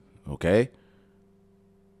 OK.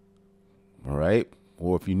 All right.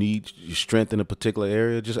 Or if you need strength in a particular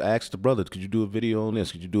area, just ask the brother. Could you do a video on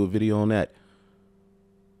this? Could you do a video on that?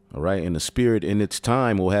 All right. And the Spirit in its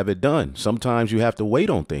time will have it done. Sometimes you have to wait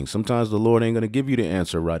on things. Sometimes the Lord ain't going to give you the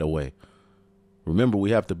answer right away. Remember,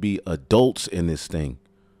 we have to be adults in this thing.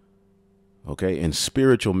 Okay, in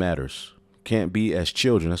spiritual matters, can't be as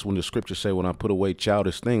children. That's when the scriptures say, when I put away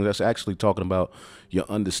childish things, that's actually talking about your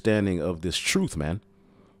understanding of this truth, man,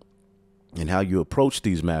 and how you approach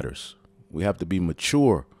these matters. We have to be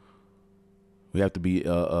mature. We have to be,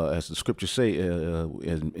 as the scriptures say,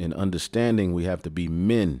 in understanding, we have to be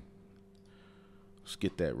men. Let's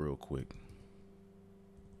get that real quick.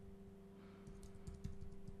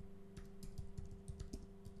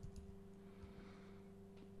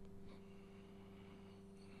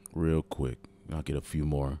 Real quick. I'll get a few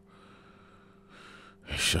more.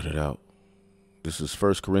 Shut it out. This is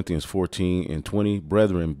 1 Corinthians 14:20.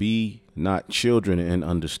 Brethren, be not children in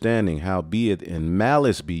understanding, howbeit in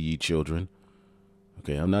malice be ye children.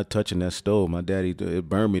 Okay, I'm not touching that stove. My daddy, it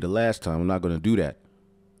burned me the last time. I'm not going to do that.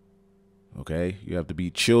 Okay, you have to be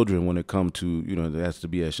children when it comes to, it has to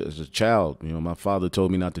be as a child. My father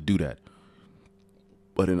told me not to do that.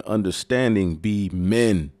 But in understanding, be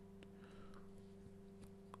men.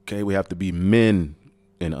 Okay, we have to be men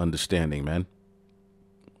in understanding, man.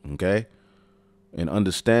 Okay, and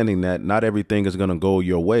understanding that not everything is going to go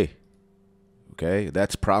your way. Okay,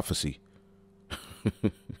 that's prophecy.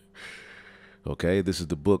 Okay, this is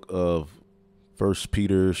the book of 1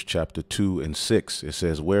 Peter chapter 2:6. It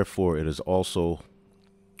says, wherefore it is also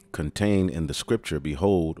contained in the scripture,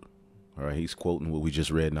 behold, all right, he's quoting what we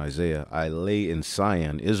just read in Isaiah, I lay in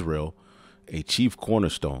Zion, Israel, a chief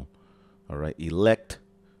cornerstone, all right, elect,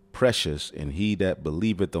 precious, and he that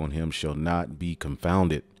believeth on him shall not be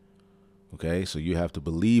confounded. Okay, so you have to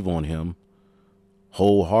believe on him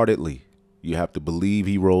wholeheartedly. You have to believe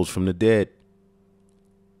he rose from the dead.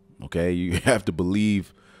 Okay, you have to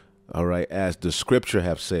believe, all right, as the scripture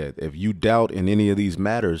have said. If you doubt in any of these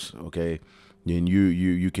matters, okay, then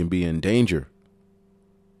you can be in danger.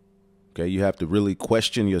 Okay, you have to really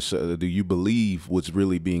question yourself. Do you believe what's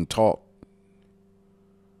really being taught?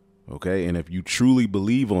 Okay, and if you truly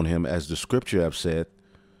believe on him, as the scripture have said,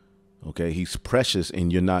 okay, he's precious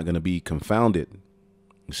and you're not going to be confounded.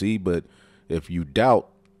 You see, but if you doubt,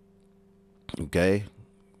 okay,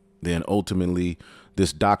 then ultimately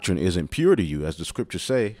this doctrine isn't pure to you, as the scriptures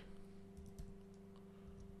say.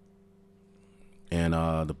 And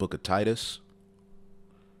the book of Titus.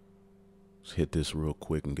 Let's hit this real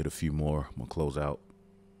quick and get a few more. I'm going to close out.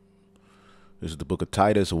 This is the book of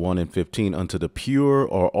Titus 1:15. Unto the pure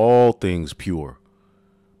are all things pure,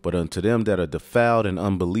 but unto them that are defiled and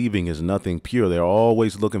unbelieving is nothing pure. They're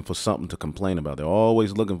always looking for something to complain about. They're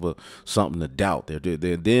always looking for something to doubt.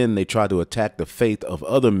 Then they try to attack the faith of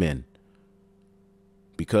other men.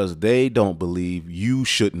 Because they don't believe, you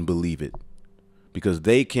shouldn't believe it. Because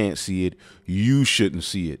they can't see it, you shouldn't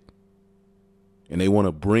see it. And they want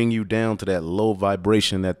to bring you down to that low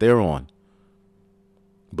vibration that they're on.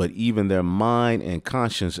 But even their mind and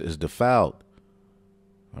conscience is defiled.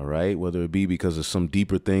 All right, whether it be because of some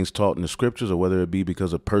deeper things taught in the scriptures, or whether it be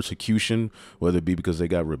because of persecution, whether it be because they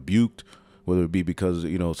got rebuked, whether it be because,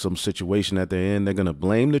 some situation that they're in, they're going to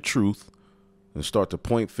blame the truth and start to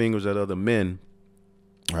point fingers at other men.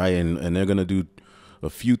 Right. And they're going to do a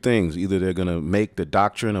few things. Either they're going to make the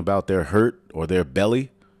doctrine about their hurt or their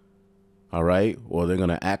belly. All right. Or they're going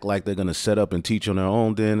to act like they're going to set up and teach on their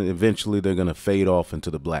own. Then eventually they're going to fade off into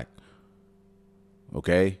the black.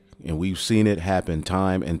 OK. And we've seen it happen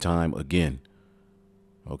time and time again.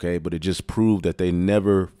 OK. But it just proved that they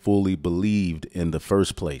never fully believed in the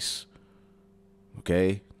first place.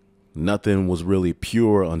 OK. Nothing was really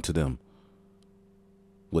pure unto them.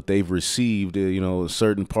 What they've received,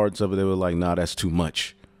 certain parts of it, they were like, nah, that's too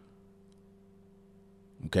much.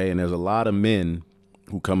 Okay. And there's a lot of men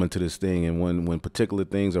who come into this thing. And when particular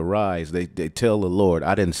things arise, they tell the Lord,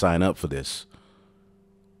 I didn't sign up for this.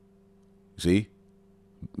 See,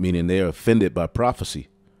 meaning they're offended by prophecy.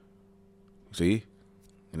 See,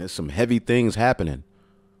 and there's some heavy things happening.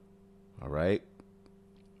 All right.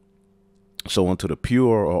 So unto the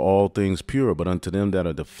pure are all things pure, but unto them that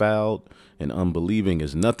are defiled and unbelieving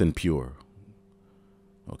is nothing pure.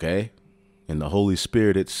 Okay. And the Holy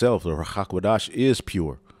Spirit itself, the Ruach HaKodesh, is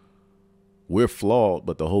pure. We're flawed,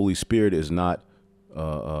 but the Holy Spirit is not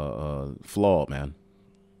flawed, man.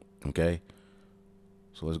 Okay.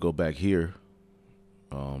 So let's go back here.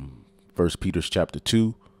 1 Peter chapter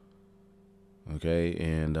 2. Okay.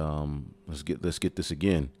 And let's get this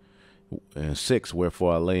again. And 6,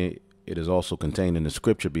 wherefore I lay, it is also contained in the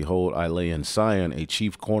scripture, behold, I lay in Zion a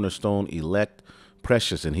chief cornerstone, elect,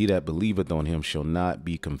 precious, and he that believeth on him shall not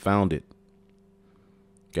be confounded.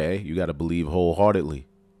 Okay, you got to believe wholeheartedly.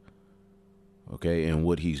 Okay, and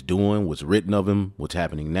what he's doing, what's written of him, what's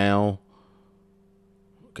happening now.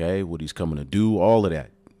 Okay, what he's coming to do, all of that.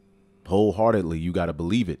 Wholeheartedly, you got to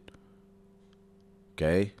believe it.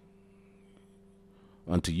 Okay.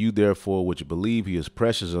 Unto you, therefore, which believe, he is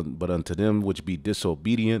precious, but unto them which be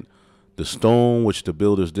disobedient, the stone which the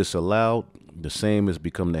builders disallowed, the same has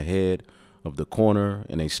become the head of the corner,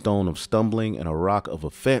 and a stone of stumbling, and a rock of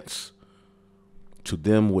offense. to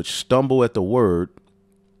them which stumble at the word,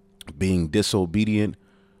 being disobedient,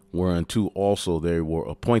 whereunto also they were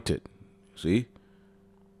appointed. See?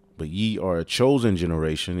 But ye are a chosen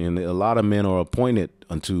generation, and a lot of men are appointed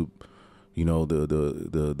unto, you know,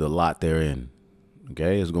 the lot they're in.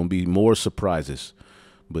 Okay, it's going to be more surprises.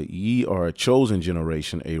 But ye are a chosen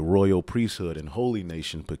generation, a royal priesthood and holy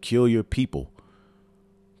nation, peculiar people.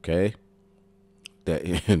 Okay, that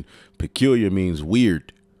and peculiar means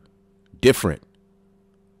weird, different.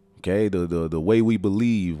 Okay, the way we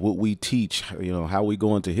believe, what we teach, you know, how we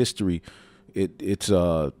go into history, it's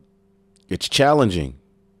challenging.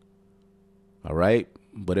 All right.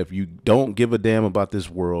 But if you don't give a damn about this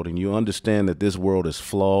world and you understand that this world is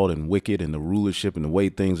flawed and wicked and the rulership and the way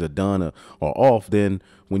things are done are off, then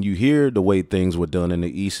when you hear the way things were done in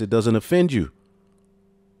the East, it doesn't offend you.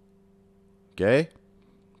 Okay.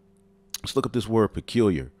 Let's look up this word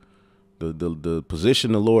peculiar. The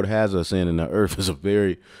position the Lord has us in the earth is a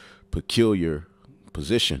very peculiar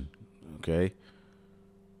position. Okay.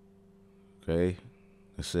 Okay.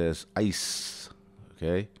 It says ice.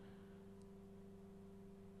 Okay.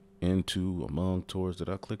 Into, among, towards. Did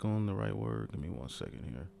I click on the right word? Give me 1 second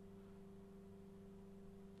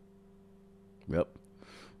here. Yep.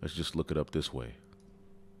 Let's just look it up this way.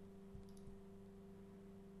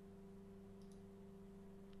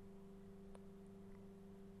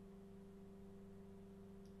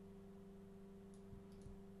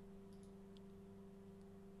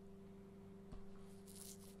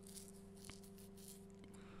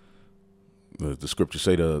 The scriptures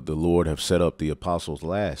say the Lord have set up the apostles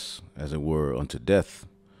last, as it were, unto death.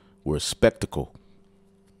 We're a spectacle.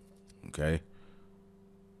 Okay.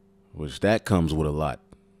 Which that comes with a lot.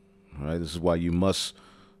 All right. This is why you must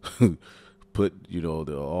put, you know,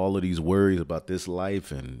 all of these worries about this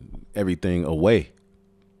life and everything away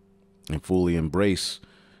and fully embrace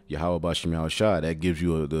Yahweh Bashim Yahushua. That gives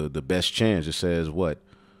you the best chance. It says what?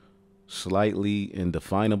 Slightly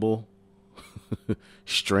indefinable.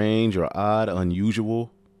 Strange or odd,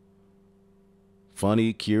 unusual,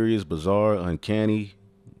 funny, curious, bizarre, uncanny,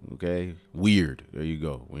 okay, weird. There you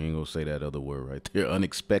go. We ain't gonna say that other word right there.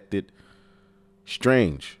 Unexpected,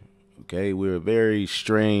 strange. Okay, we're a very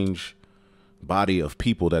strange body of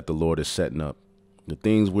people that the Lord is setting up. The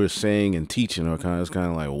things we're saying and teaching are kind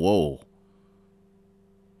of like, whoa.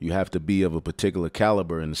 You have to be of a particular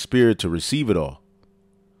caliber in the spirit to receive it all.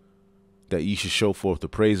 That ye should show forth the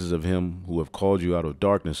praises of him who have called you out of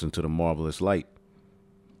darkness into the marvelous light.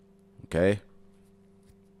 Okay.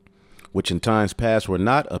 Which in times past were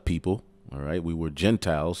not a people. All right. We were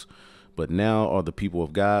Gentiles, but now are the people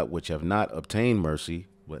of God, which have not obtained mercy,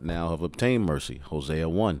 but now have obtained mercy. Hosea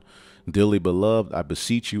 1. Dearly beloved, I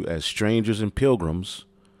beseech you as strangers and pilgrims,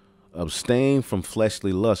 abstain from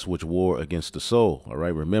fleshly lusts which war against the soul. All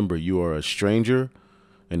right. Remember, you are a stranger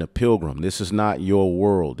and a pilgrim. This is not your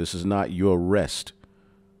world. This is not your rest.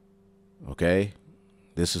 Okay.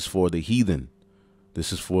 This is for the heathen.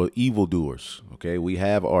 This is for evildoers. Okay. We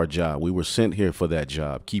have our job. We were sent here for that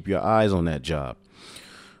job. Keep your eyes on that job.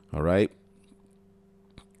 All right.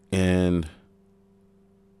 And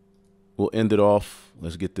we'll end it off.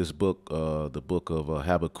 Let's get this book, the book of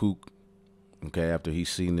Habakkuk. Okay. After he's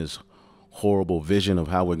seen this horrible vision of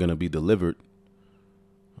how we're going to be delivered.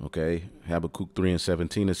 Okay, Habakkuk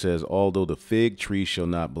 3:17, it says, although the fig tree shall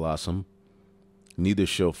not blossom, neither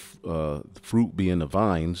shall fruit be in the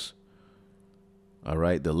vines. All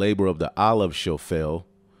right, the labor of the olive shall fail,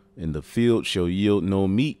 and the field shall yield no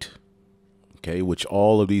meat. Okay, which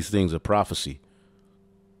all of these things are prophecy.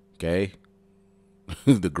 Okay,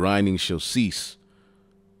 the grinding shall cease.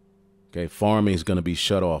 Okay, farming is going to be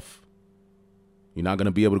shut off. You're not going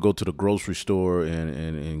to be able to go to the grocery store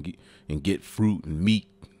and get fruit and meat.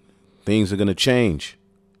 Things are going to change.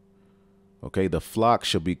 Okay, the flock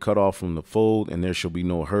shall be cut off from the fold, and there shall be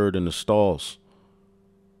no herd in the stalls.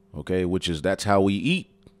 Okay, that's how we eat.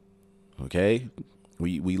 Okay,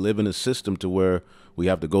 we live in a system to where we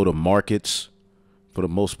have to go to markets for the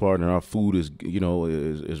most part, and our food is, you know,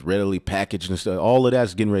 is readily packaged and stuff. All of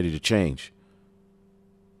that's getting ready to change.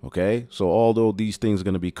 Okay, so although these things are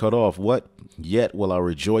going to be cut off, what? Yet will I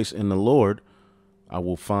rejoice in the Lord. I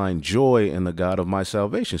will find joy in the God of my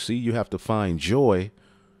salvation. See, you have to find joy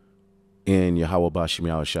in Yahweh Bashim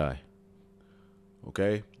Yahushai.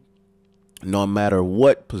 Okay? No matter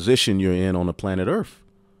what position you're in on the planet Earth.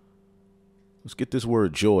 Let's get this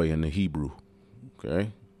word joy in the Hebrew.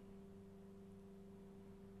 Okay?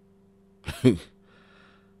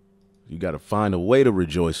 You got to find a way to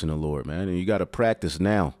rejoice in the Lord, man. And you got to practice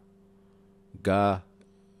now. God.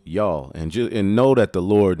 Y'all, and know that the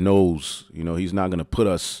Lord knows, you know, he's not going to put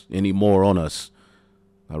us any more on us.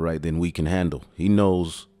 all right, than we can handle. He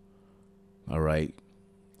knows, all right.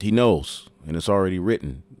 He knows, and it's already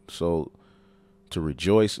written. So to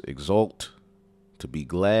rejoice, exult, to be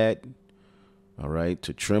glad, all right,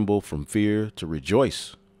 to tremble from fear, to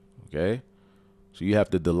rejoice, okay? So you have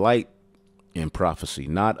to delight in prophecy,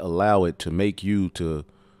 not allow it to make you to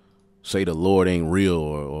say the Lord ain't real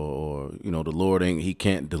or you know, the Lord ain't, he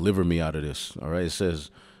can't deliver me out of this, all right? It says,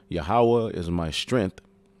 Yahweh is my strength,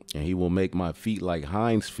 and he will make my feet like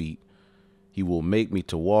hinds' feet. He will make me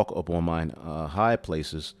to walk upon mine high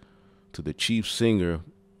places, to the chief singer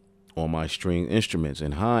on my string instruments.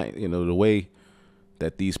 And high, you know, the way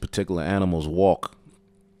that these particular animals walk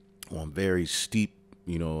on very steep,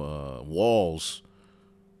 you know, walls,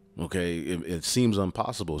 okay, it seems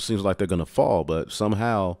impossible. It seems like they're going to fall, but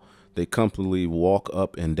somehow they comfortably walk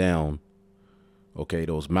up and down, okay,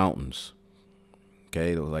 those mountains,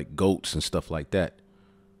 okay, like goats and stuff like that.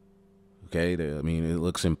 Okay, I mean, it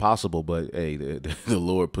looks impossible, but hey, the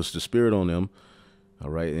Lord puts the Spirit on them, all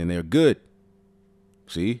right, and they're good.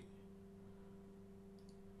 See?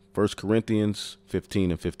 1 Corinthians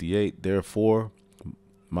 15:58, therefore,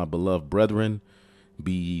 my beloved brethren,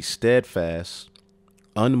 be ye steadfast,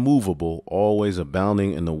 unmovable, always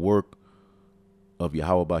abounding in the work of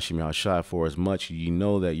Yahweh Bashim Yahshai, for as much ye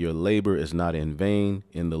know that your labor is not in vain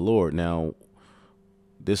in the Lord. Now,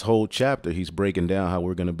 this whole chapter, he's breaking down how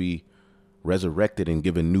we're going to be resurrected and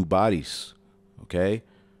given new bodies, okay?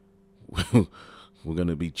 We're going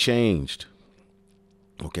to be changed,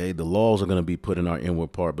 okay? The laws are going to be put in our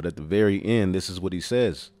inward part, but at the very end, this is what he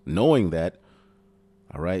says, knowing that,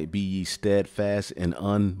 all right, be ye steadfast and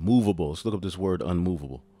unmovable. Let's look up this word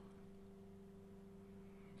unmovable,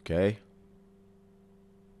 okay?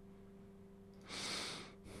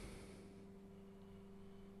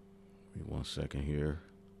 Give me 1 second here.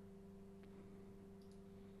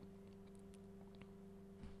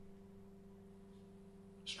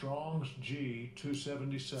 Strong's G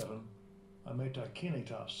 277.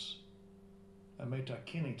 Ametakinitas.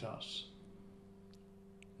 Ametakinitas.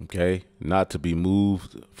 Okay, not to be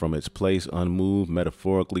moved from its place, unmoved,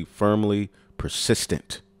 metaphorically, firmly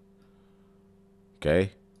persistent.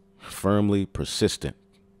 Okay, firmly persistent.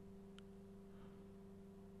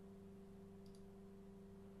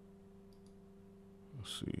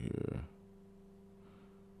 Let's see here.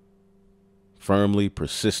 Firmly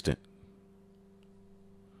persistent.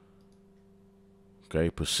 Okay,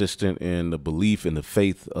 persistent in the belief and the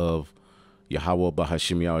faith of Yahweh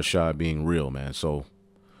Bahashim Yahushua being real, man. So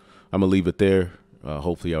I'm going to leave it there.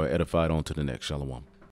 Hopefully y'all are edified on to the next. Shalom.